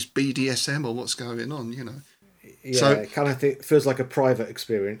 Is this BDSM or what's going on, you know? Yeah, so, it kind of feels like a private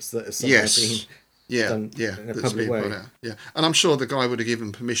experience that has somehow been done in a public way. Yeah, and I'm sure the guy would have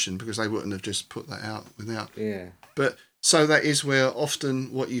given permission because they wouldn't have just put that out without. Yeah. But so that is where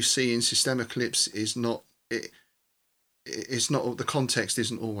often what you see in Systema clips is not... It's not, the context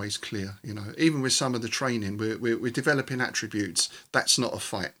isn't always clear, you know. Even with some of the training, we're developing attributes. That's not a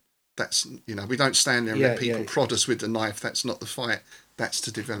fight. That's, you know, we don't stand there and let people prod us with the knife. That's not the fight. That's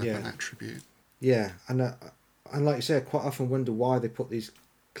to develop an attribute. Yeah, and like you say, I quite often wonder why they put these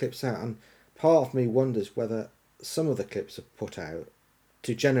clips out. And part of me wonders whether some of the clips are put out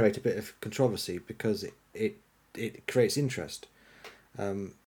to generate a bit of controversy because it creates interest. I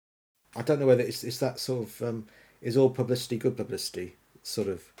don't know whether it's that sort of... is all publicity good publicity, sort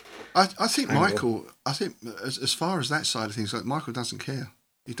of? I think angle. Michael, as far as that side of things, like Michael doesn't care.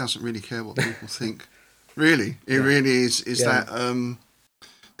 He doesn't really care what people think. Really, it really is that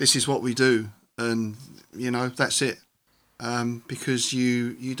this is what we do, and you know that's it. Because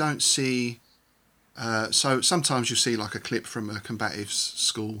you don't see. So sometimes you see like a clip from a combatives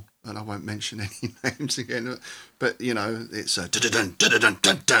school, and I won't mention any names again, but you know it's a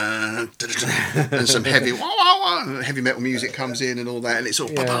and some heavy metal music comes in and all that, and it's all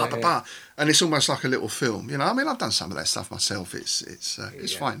and it's almost like a little film. You know, I mean, I've done some of that stuff myself.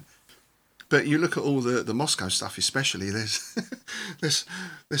 It's fine, But you look at all the Moscow stuff, especially. There's there's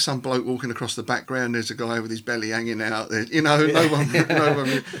some bloke walking across the background. There's a guy with his belly hanging out. There, no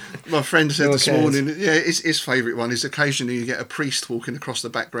one. My friend said this morning, his favourite one is occasionally you get a priest walking across the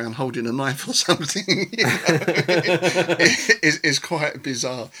background holding a knife or something. It's quite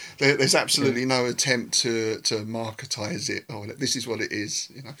bizarre. There's absolutely no attempt to marketise it. Oh, this is what it is,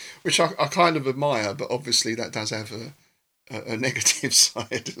 which I kind of admire. But obviously that does have a negative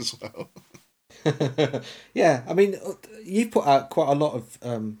side as well. Yeah, I mean, you've put out quite a lot of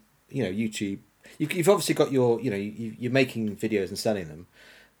YouTube. You've obviously got your you're making videos and selling them,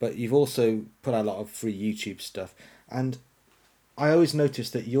 but you've also put out a lot of free YouTube stuff. And I always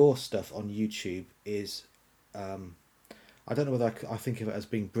notice that your stuff on YouTube is I don't know whether I think of it as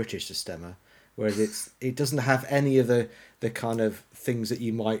being British Systema, whereas it doesn't have any of the kind of things that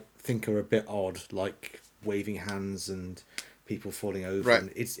you might think are a bit odd, like waving hands and people falling over. Right.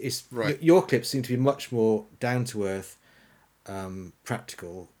 And it's right. Your clips seem to be much more down to earth,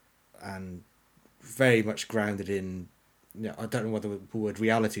 practical, and very much grounded in. I don't know whether the word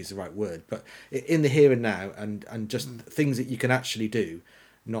reality is the right word, but in the here and now, and just things that you can actually do,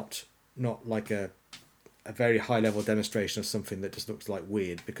 not like a very high level demonstration of something that just looks like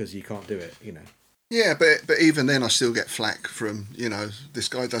weird because you can't do it. Yeah, but even then I still get flack from, this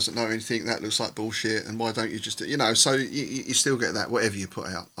guy doesn't know anything, that looks like bullshit, and why don't you just do, so you still get that, whatever you put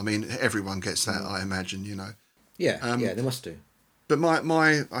out. I mean, everyone gets that, I imagine, Yeah, they must do. But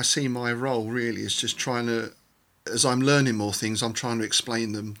I see my role really is just trying to, as I'm learning more things, I'm trying to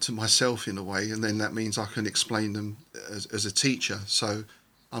explain them to myself in a way, and then that means I can explain them as a teacher. So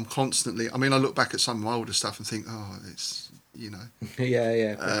I'm constantly, I look back at some of my older stuff and think, oh, it's...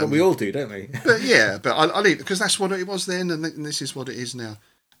 Yeah. But we all do, don't we? but I leave it because that's what it was then, and this is what it is now.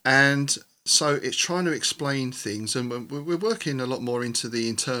 And so it's trying to explain things, and we're working a lot more into the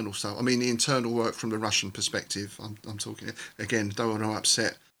internal stuff. The internal work from the Russian perspective. I'm talking again. Don't want to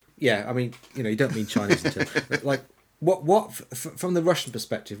upset. Yeah, you don't mean Chinese internal. Like, what from the Russian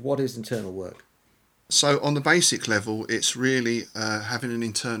perspective? What is internal work? So on the basic level, it's really having an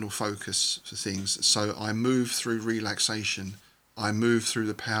internal focus for things. So I move through relaxation. I move through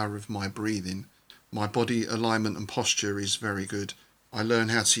the power of my breathing. My body alignment and posture is very good. I learn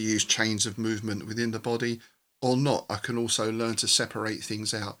how to use chains of movement within the body or not. I can also learn to separate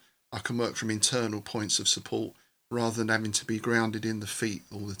things out. I can work from internal points of support rather than having to be grounded in the feet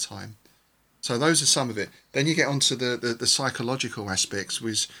all the time. So those are some of it. Then you get onto the psychological aspects,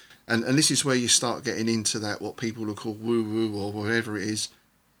 which... And this is where you start getting into that, what people will call woo-woo or whatever it is,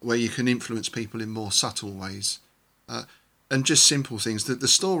 where you can influence people in more subtle ways. And just simple things. The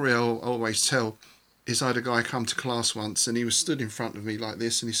story I'll always tell is I had a guy come to class once and he was stood in front of me like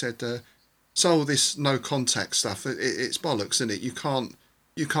this and he said, so all this no contact stuff, it's bollocks, isn't it? You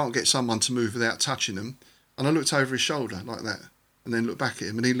can't get someone to move without touching them. And I looked over his shoulder like that and then looked back at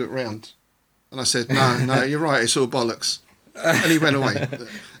him and he looked round. And I said, no, you're right, it's all bollocks. And he went away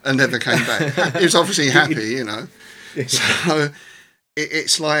and never came back. He was obviously happy, So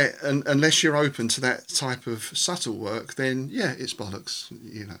it's like, unless you're open to that type of subtle work, then it's bollocks,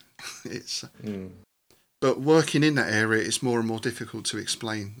 It's. But working in that area is more and more difficult to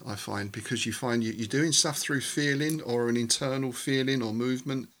explain, I find, because you find you're doing stuff through feeling or an internal feeling or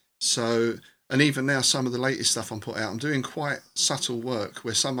movement. So, and even now, some of the latest stuff I'm put out, I'm doing quite subtle work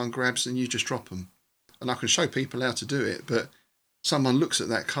where someone grabs and you just drop them. And I can show people how to do it, but someone looks at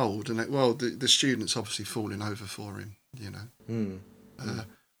that cold and the student's obviously falling over for him,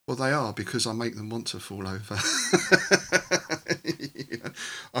 Well, they are, because I make them want to fall over.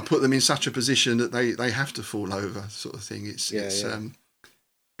 I put them in such a position that they have to fall over, sort of thing.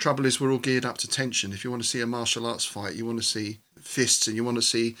 Trouble is, we're all geared up to tension. If you want to see a martial arts fight, you want to see fists and you want to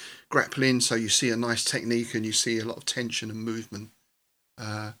see grappling, so you see a nice technique and you see a lot of tension and movement.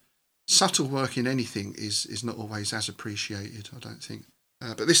 Subtle work in anything is not always as appreciated, I don't think.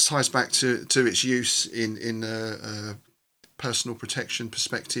 But this ties back to its use in a personal protection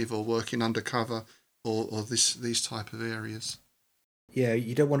perspective or working undercover or these type of areas. Yeah,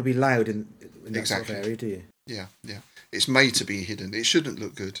 you don't want to be loud in that exactly. sort of area, do you? Yeah. It's made to be hidden. It shouldn't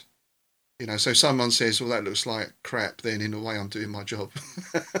look good. So someone says, well, that looks like crap, then in a way I'm doing my job.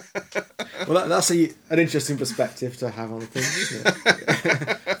 Well, that's an interesting perspective to have on things, isn't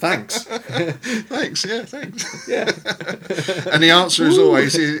it? Thanks. Thanks, thanks. Yeah. And the answer is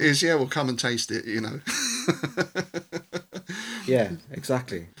always, well, come and taste it, Yeah,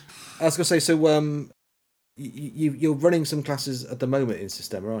 exactly. I was going to say, so you're running some classes at the moment in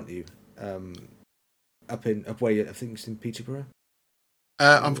Systema, aren't you? Up where I think it's in Peterborough?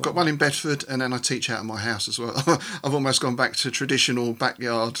 I've got one in Bedford, and then I teach out of my house as well. I've almost gone back to traditional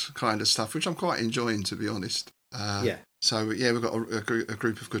backyard kind of stuff, which I'm quite enjoying, to be honest. Yeah. So yeah, we've got a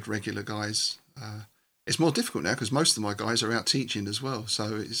group of good regular guys. It's more difficult now because most of my guys are out teaching as well.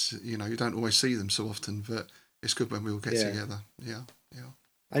 So it's, you don't always see them so often, but it's good when we all get together. Yeah.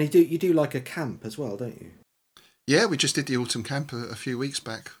 And you do like a camp as well, don't you? Yeah, we just did the autumn camp a few weeks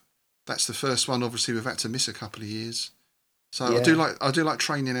back. That's the first one. Obviously, we've had to miss a couple of years. So I do like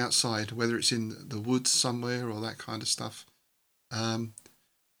training outside, whether it's in the woods somewhere or that kind of stuff.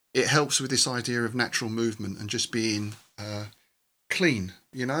 It helps with this idea of natural movement and just being clean.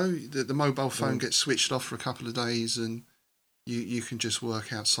 The mobile phone gets switched off for a couple of days, and you can just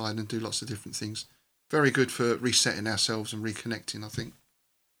work outside and do lots of different things. Very good for resetting ourselves and reconnecting, I think.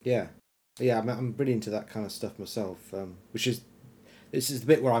 Yeah, I'm really into that kind of stuff myself. This is the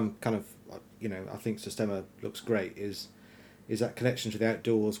bit where I'm kind of, I think Systema looks great. Is that connection to the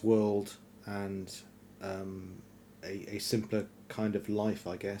outdoors world and a simpler kind of life,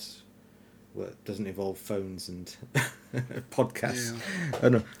 I guess, where it doesn't involve phones and podcasts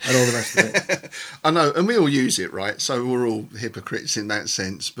and all the rest of it. I know, and we all use it, right? So we're all hypocrites in that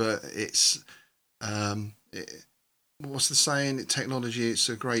sense, but it's what's the saying? Technology, it's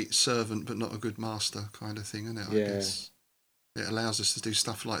a great servant but not a good master kind of thing, isn't it? I guess it allows us to do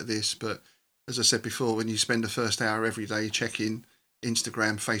stuff like this, but as I said before, when you spend the first hour every day checking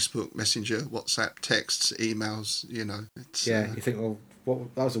Instagram, Facebook, Messenger, WhatsApp, texts, emails, it's... Yeah, you think, well,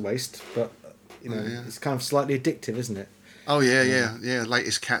 that was a waste, but, it's kind of slightly addictive, isn't it? Oh, yeah.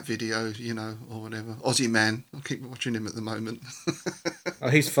 Latest cat video, or whatever. Aussie Man, I keep watching him at the moment. Oh,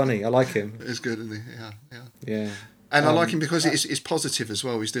 he's funny. I like him. It's good, isn't he? Yeah. And I like him because it's positive as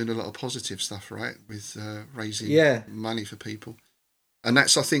well. He's doing a lot of positive stuff, right, with raising money for people. And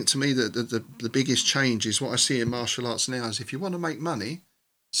that's, I think, to me, the biggest change is what I see in martial arts now is if you want to make money,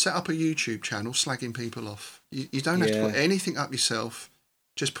 set up a YouTube channel slagging people off. You don't have to put anything up yourself.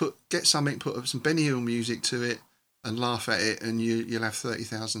 Just get something, put up some Benny Hill music to it and laugh at it, and you'll have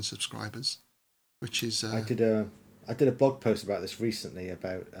 30,000 subscribers, which is... I did a blog post about this recently,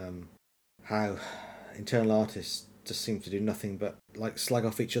 about how internal artists just seem to do nothing but like slag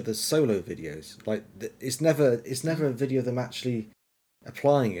off each other's solo videos. Like it's never a video of them actually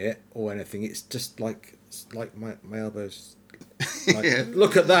applying it or anything. It's just like my elbows. Like,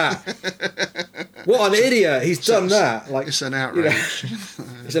 look at that! What an idiot! He's done that. Like it's an outrage.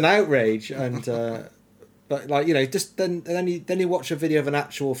 It's an outrage, and but just then you watch a video of an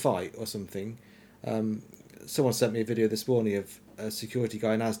actual fight or something. Someone sent me a video this morning of a security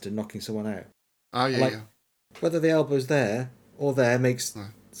guy in Asda knocking someone out. Oh yeah. Whether the elbow's there or there makes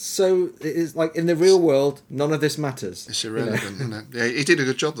so it is like in the real world, none of this matters. It's irrelevant, isn't it? Yeah, he did a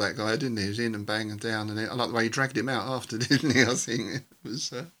good job, that guy, didn't he? He was in and banging down, and I like the way he dragged him out after, didn't he? I think it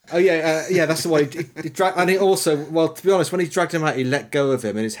was. Oh yeah, that's the way he dragged. And he also, well, to be honest, when he dragged him out, he let go of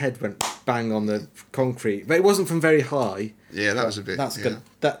him, and his head went bang on the concrete, but it wasn't from very high. Yeah, that was a bit.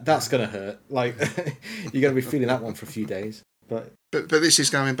 That's gonna hurt. Like you're gonna be feeling that one for a few days. But this is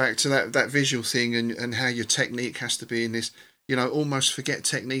going back to that visual thing and how your technique has to be in this. Almost forget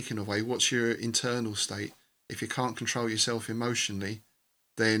technique in a way. What's your internal state? If you can't control yourself emotionally,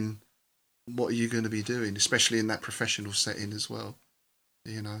 then what are you going to be doing? Especially in that professional setting as well.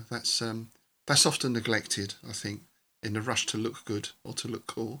 That's often neglected, I think, in the rush to look good or to look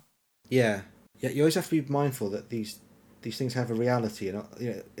cool. Yeah. You always have to be mindful that these things have a reality, and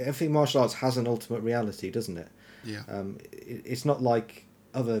everything martial arts has an ultimate reality, doesn't it? Yeah. It's not like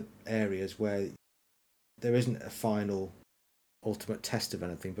other areas where there isn't a final ultimate test of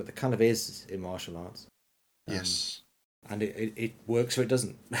anything, but there kind of is in martial arts. Yes. And it works or it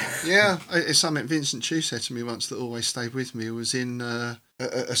doesn't. Yeah, it's something Vincent Chu said to me once that always stayed with me. It was in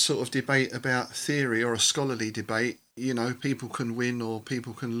a sort of debate about theory or a scholarly debate. People can win or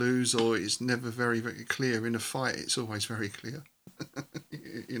people can lose, or it's never very, very clear. In a fight, it's always very clear.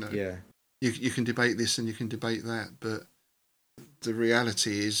 Yeah. You can debate this and you can debate that, but the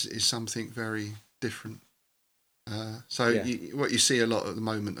reality is something very different. What you see a lot at the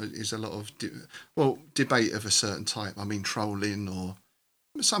moment is a lot of debate of a certain type. I mean, trolling, or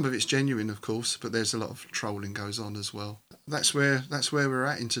some of it's genuine, of course, but there's a lot of trolling goes on as well. That's where we're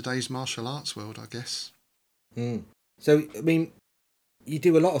at in today's martial arts world, I guess. So, I mean, you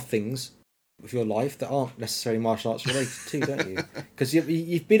do a lot of things with your life that aren't necessarily martial arts related too, don't you? Because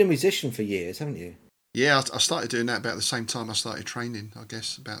you've been a musician for years, haven't you? Yeah, I started doing that about the same time I started training, I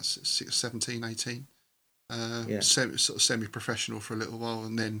guess, about 17, 18. Sort of semi-professional for a little while,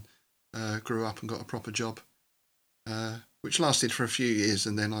 and then grew up and got a proper job, which lasted for a few years,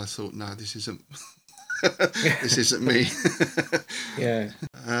 and then I thought, no, this isn't This isn't me. Yeah.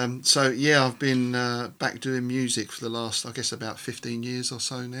 So yeah, I've been back doing music for the last, I guess, about 15 years or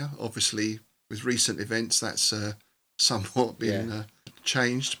so now. Obviously, with recent events, that's somewhat been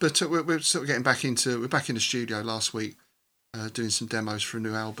changed. But we're sort of getting back into. We're back in the studio last week, doing some demos for a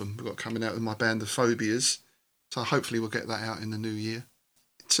new album we've got coming out with my band, The Phobias. So hopefully we'll get that out in the new year.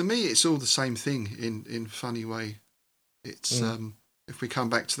 To me, it's all the same thing in a funny way. It's if we come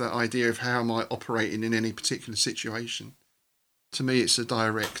back to that idea of how am I operating in any particular situation, to me it's a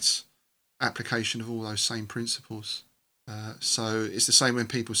direct application of all those same principles. So it's the same when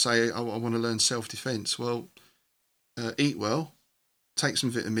people say, I want to learn self-defense. Well, eat well, take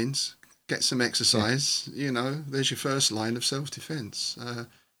some vitamins, get some exercise. You know, there's your first line of self-defense.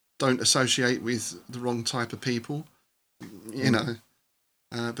 Don't associate with the wrong type of people, you know.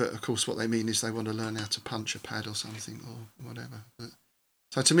 But of course, what they mean is they want to learn how to punch a pad or something or whatever.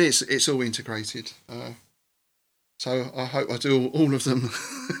 So to me, it's all integrated. So I hope I do all of them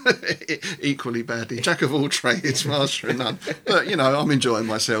equally badly. Jack of all trades, master of none. But you know, I'm enjoying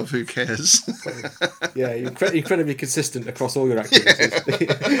myself. Who cares? Yeah, you're incredibly consistent across all your activities.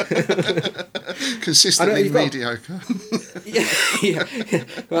 Consistently mediocre. Yeah.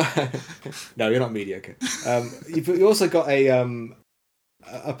 Well, no, you're not mediocre. You also got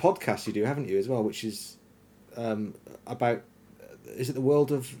a podcast you do, haven't you, as well, which is about, is it the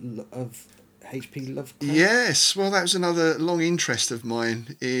world of H.P. Lovecraft? Yes, well, that was another long interest of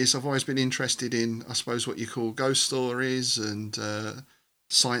mine. Is I've always been interested in, I suppose, what you call ghost stories and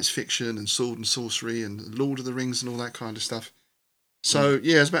science fiction and sword and sorcery and Lord of the Rings and all that kind of stuff. So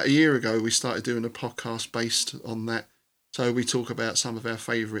yeah, it was about a year ago we started doing a podcast based on that. So we talk about some of our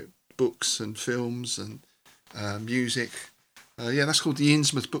favourite books and films and music. Yeah, that's called the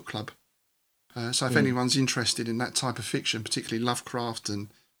Innsmouth Book Club. So if anyone's interested in that type of fiction, particularly Lovecraft and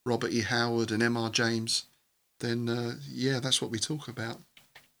Robert E. Howard and M.R. James, then yeah, that's what we talk about.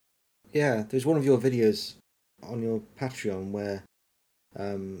 Yeah, there's one of your videos on your Patreon where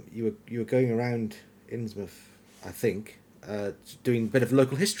you were going around Innsmouth, I think, doing a bit of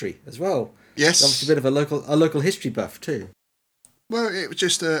local history as well. Yes, obviously a bit of a local history buff too. Well, it was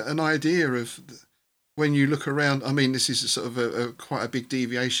just an idea of when you look around. I mean, this is sort of quite a big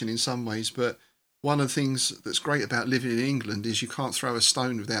deviation in some ways, but one of the things that's great about living in England is you can't throw a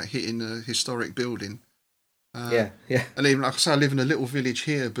stone without hitting a historic building. Yeah. And even, like I say, I live in a little village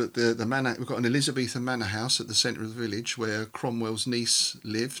here, but the manor, we've got an Elizabethan manor house at the centre of the village where Cromwell's niece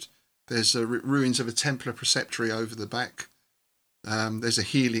lived. There's ruins of a Templar preceptory over the back. There's a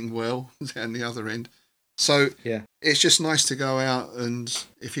healing well down the other end. So yeah, it's just nice to go out, and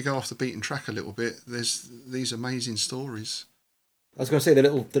if you go off the beaten track a little bit, there's these amazing stories. I was going to say the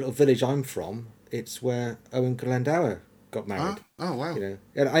little village I'm from. It's where Owen Glendower got married. Oh wow! You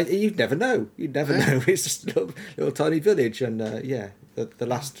know, and you'd never know. You'd never know. It's just a little tiny village, and the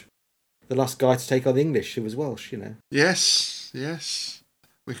last guy to take on the English who was Welsh. You know. Yes.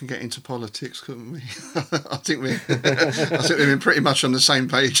 We can get into politics, couldn't we? I think we've been pretty much on the same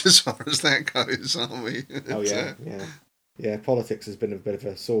page as far as that goes, aren't we? Oh yeah. Yeah, politics has been a bit of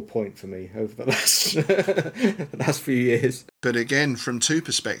a sore point for me over the last few years. But again, from two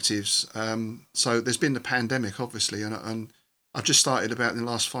perspectives. So there's been the pandemic, obviously, and I've just started about in the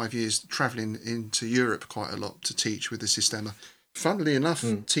last 5 years travelling into Europe quite a lot to teach with the Sistema. Funnily enough,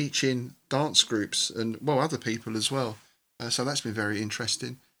 teaching dance groups and other people as well. So that's been very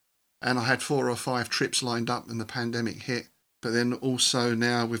interesting. And I had 4 or 5 trips lined up, and the pandemic hit. But then also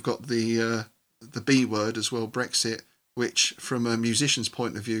now we've got the B word as well, Brexit. Which, from a musician's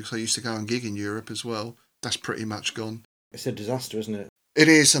point of view, because I used to go and gig in Europe as well, that's pretty much gone. It's a disaster, isn't it? It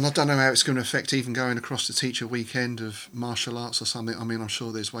is, and I don't know how it's going to affect even going across to teach a weekend of martial arts or something. I mean, I'm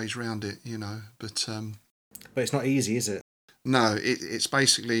sure there's ways around it, you know, but it's not easy, is it? No, it's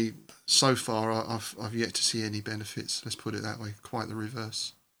basically, so far, I've yet to see any benefits, let's put it that way, quite the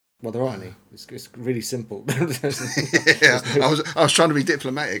reverse. Well, there aren't any. It's really simple. Yeah, I was trying to be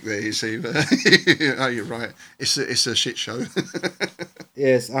diplomatic there, you see, but oh, you're right. It's a shit show.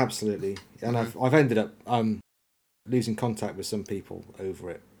 Yes, absolutely. And I've ended up losing contact with some people over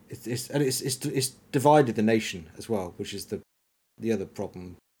it. It's divided the nation as well, which is the other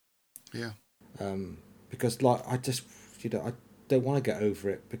problem. Yeah. Because I just I don't want to get over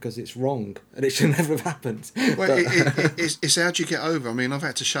it because it's wrong and it should never have happened. Well, it's how do you get over? I mean, I've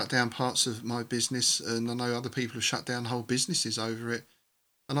had to shut down parts of my business, and I know other people have shut down whole businesses over it.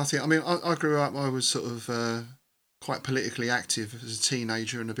 And I think, I mean, I grew up, I was sort of quite politically active as a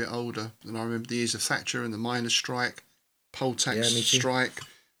teenager and a bit older, and I remember the years of Thatcher and the miners' strike, poll tax strike,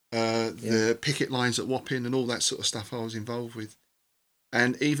 the picket lines at Wapping and all that sort of stuff I was involved with.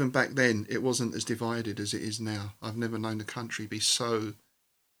 And even back then, it wasn't as divided as it is now. I've never known the country be so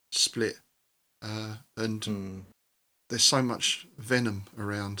split. And there's so much venom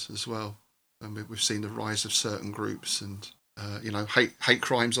around as well. And we've seen the rise of certain groups and, hate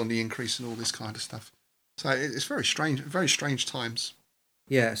crimes on the increase and all this kind of stuff. So it's very strange times.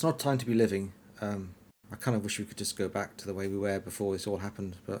 Yeah, it's not time to be living. I kind of wish we could just go back to the way we were before this all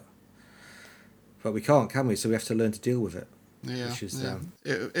happened, but we can't, can we? So we have to learn to deal with it. Yeah,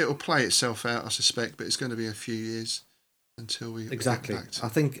 it'll play itself out, I suspect, but it's going to be a few years until we exactly. Get back to...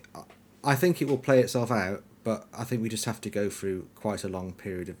 I think it will play itself out, but I think we just have to go through quite a long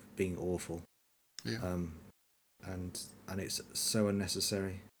period of being awful. Yeah. And it's so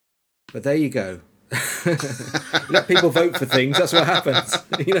unnecessary. But there you go. Let people vote for things. That's what happens.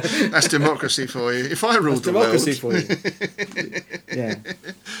 That's democracy for you. If I ruled the world, democracy for you. Yeah.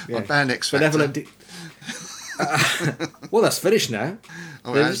 I'd ban X Factor. Benevolent. Well, that's finished now.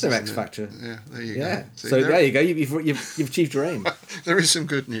 Oh, there is no X Factor. Yeah, there you go. See, so there you go. You've achieved your aim. There is some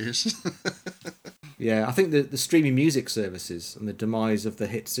good news. Yeah, I think the streaming music services and the demise of the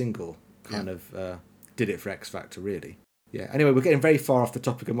hit single kind of did it for X Factor, really. Yeah. Anyway, we're getting very far off the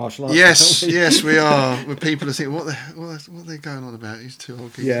topic of martial arts. Yes, we are. When people are thinking, what are they going on about? These two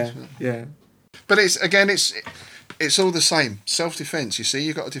old geezers. Yeah. But it's all the same. Self-defense. You see,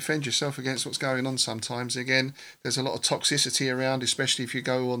 you've got to defend yourself against what's going on. Sometimes, again, there's a lot of toxicity around, especially if you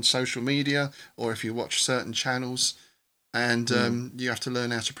go on social media or if you watch certain channels, and you have to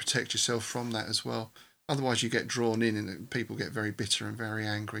learn how to protect yourself from that as well. Otherwise, you get drawn in, and people get very bitter and very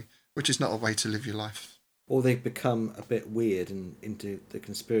angry, which is not a way to live your life. Or they've become a bit weird and into the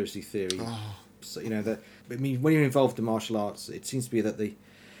conspiracy theory. Oh. So, when you're involved in martial arts, it seems to be that the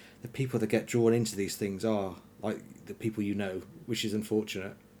people that get drawn into these things are like the people which is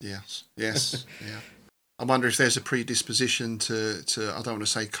unfortunate. Yes, yeah. I wonder if there's a predisposition to I don't want to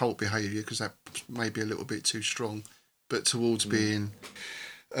say cult behaviour because that may be a little bit too strong, but towards being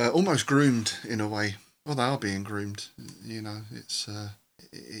almost groomed in a way. Well, they are being groomed. It's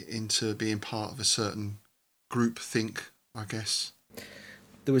into being part of a certain group think, I guess.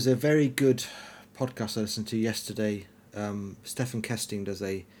 There was a very good podcast I listened to yesterday. Stephen Kesting does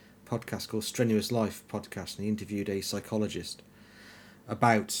a podcast called Strenuous Life podcast, and he interviewed a psychologist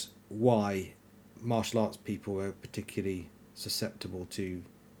about why martial arts people are particularly susceptible to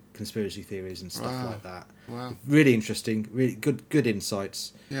conspiracy theories and stuff like that. Wow. Really interesting, really good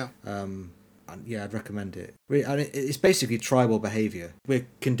insights. Yeah. And I'd recommend it. It's basically tribal behaviour. We're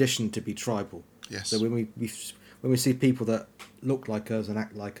conditioned to be tribal. Yes. So when we see people that look like us and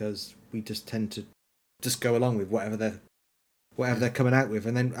act like us, we just tend to just go along with whatever they're coming out with,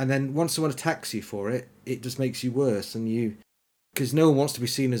 and then once someone attacks you for it, it just makes you worse, because no one wants to be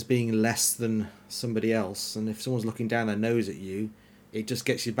seen as being less than somebody else, and if someone's looking down their nose at you, it just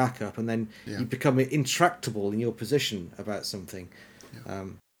gets you back up, and then you become intractable in your position about something,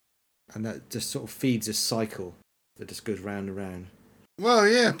 and that just sort of feeds a cycle that just goes round and round. Well,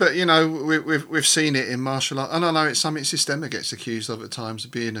 yeah, but we've seen it in martial art, and I know it's something Systema gets accused of at times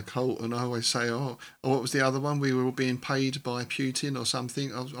of being a cult. And I always say, what was the other one? We were all being paid by Putin or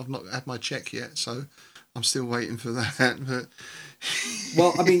something. I've not had my check yet, so I'm still waiting for that. But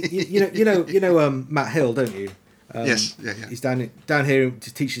well, I mean, Matt Hill, don't you? Yes, yeah. He's down here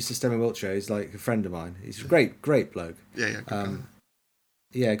to teach Systema Wiltshire. He's like a friend of mine. He's a great bloke. Yeah.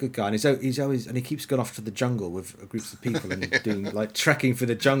 Yeah, good guy. And he's always he keeps going off to the jungle with groups of people and doing like trekking through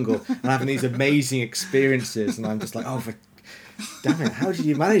the jungle and having these amazing experiences. And I'm just like, damn it, how did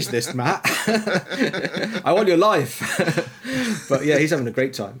you manage this, Matt? I want your life. But yeah, he's having a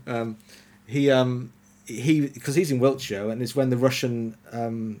great time. He because he's in Wiltshire, and it's when the Russian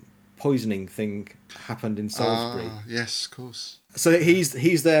poisoning thing happened in Salisbury. Yes, of course. So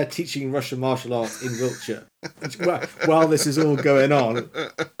he's there teaching Russian martial arts in Wiltshire while this is all going on.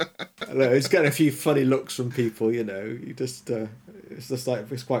 He's getting a few funny looks from people, You just it's just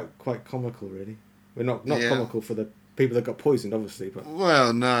like it's quite comical, really. We're not comical for the people that got poisoned, obviously, but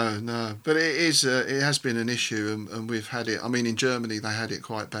well, no, but it is it has been an issue, and we've had it. I mean, in Germany they had it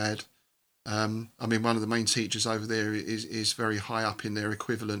quite bad. I mean, one of the main teachers over there is very high up in their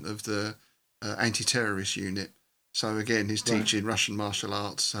equivalent of the anti-terrorist unit. So again, he's teaching Russian martial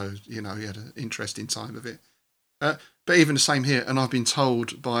arts. So he had an interesting time of it. But even the same here, and I've been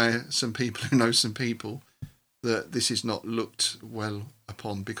told by some people who know some people that this is not looked well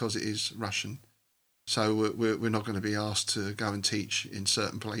upon because it is Russian. So we're not going to be asked to go and teach in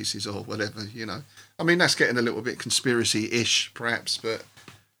certain places or whatever. I mean, that's getting a little bit conspiracy-ish, perhaps, but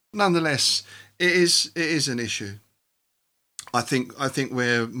nonetheless, it is an issue. I think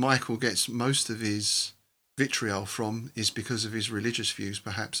where Michael gets most of his vitriol from is because of his religious views,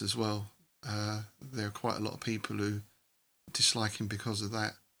 perhaps as well. There are quite a lot of people who dislike him because of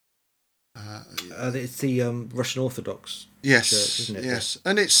that. It's the Russian Orthodox Yes, Church, isn't it? yes,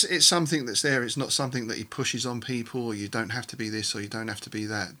 and it's something that's there. It's not something that he pushes on people. You don't have to be this or you don't have to be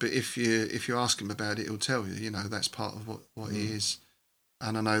that. But if you ask him about it, he'll tell you. That's part of what he is.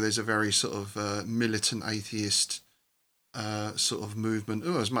 And I know there's a very sort of militant atheist sort of movement.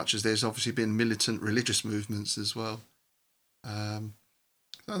 As much as there's obviously been militant religious movements as well. So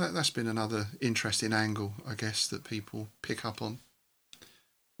that's been another interesting angle, I guess, that people pick up on.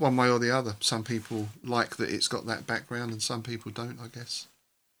 One way or the other. Some people like that it's got that background, and some people don't, I guess.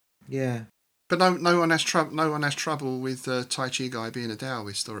 Yeah. But no one has trouble with Tai Chi guy being a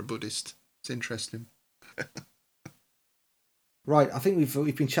Taoist or a Buddhist. It's interesting. Right, I think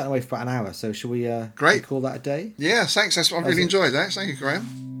we've been chatting away for about an hour, so shall we Great. call that a day? Yeah, thanks. I've really enjoyed that. Thank you,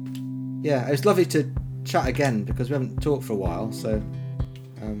 Graham. Yeah, it was lovely to chat again because we haven't talked for a while. So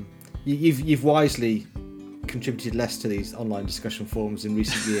you've wisely contributed less to these online discussion forums in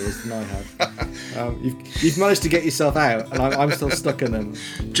recent years than I have. You've managed to get yourself out, and I'm still stuck in them.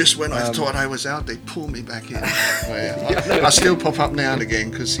 Just when I thought I was out, they pull me back in. I still pop up now and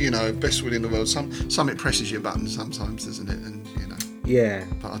again because best will in the world. Some it presses your button sometimes, doesn't it? And Yeah.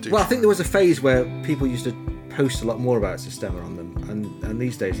 But I do. Well, I think there was a phase where people used to post a lot more about Systema on them, and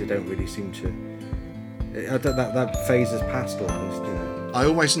these days they don't really seem to. That phase has passed almost. I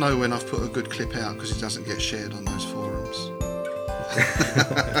always know when I've put a good clip out because it doesn't get shared on those forums.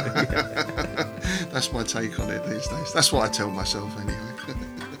 That's my take on it these days. That's what I tell myself anyway.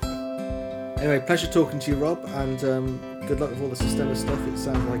 Anyway, pleasure talking to you, Rob, and good luck with all the Systema stuff. It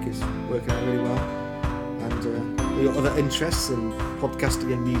sounds like it's working out really well. And your other interests in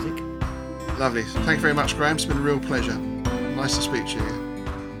podcasting and music. Lovely. Thank you very much, Graham. It's been a real pleasure. Nice to speak to you.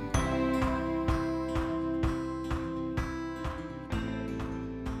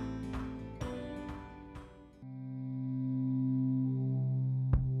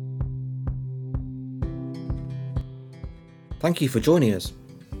 Thank you for joining us.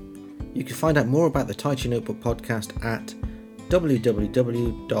 You can find out more about the Tai Chi Notebook podcast at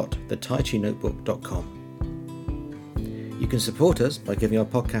www.thetaichinotebook.com. You can support us by giving our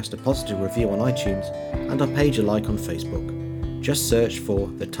podcast a positive review on iTunes and our page a like on Facebook. Just search for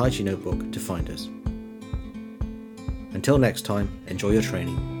The Tai Chi Notebook to find us. Until next time, enjoy your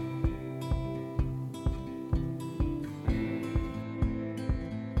training.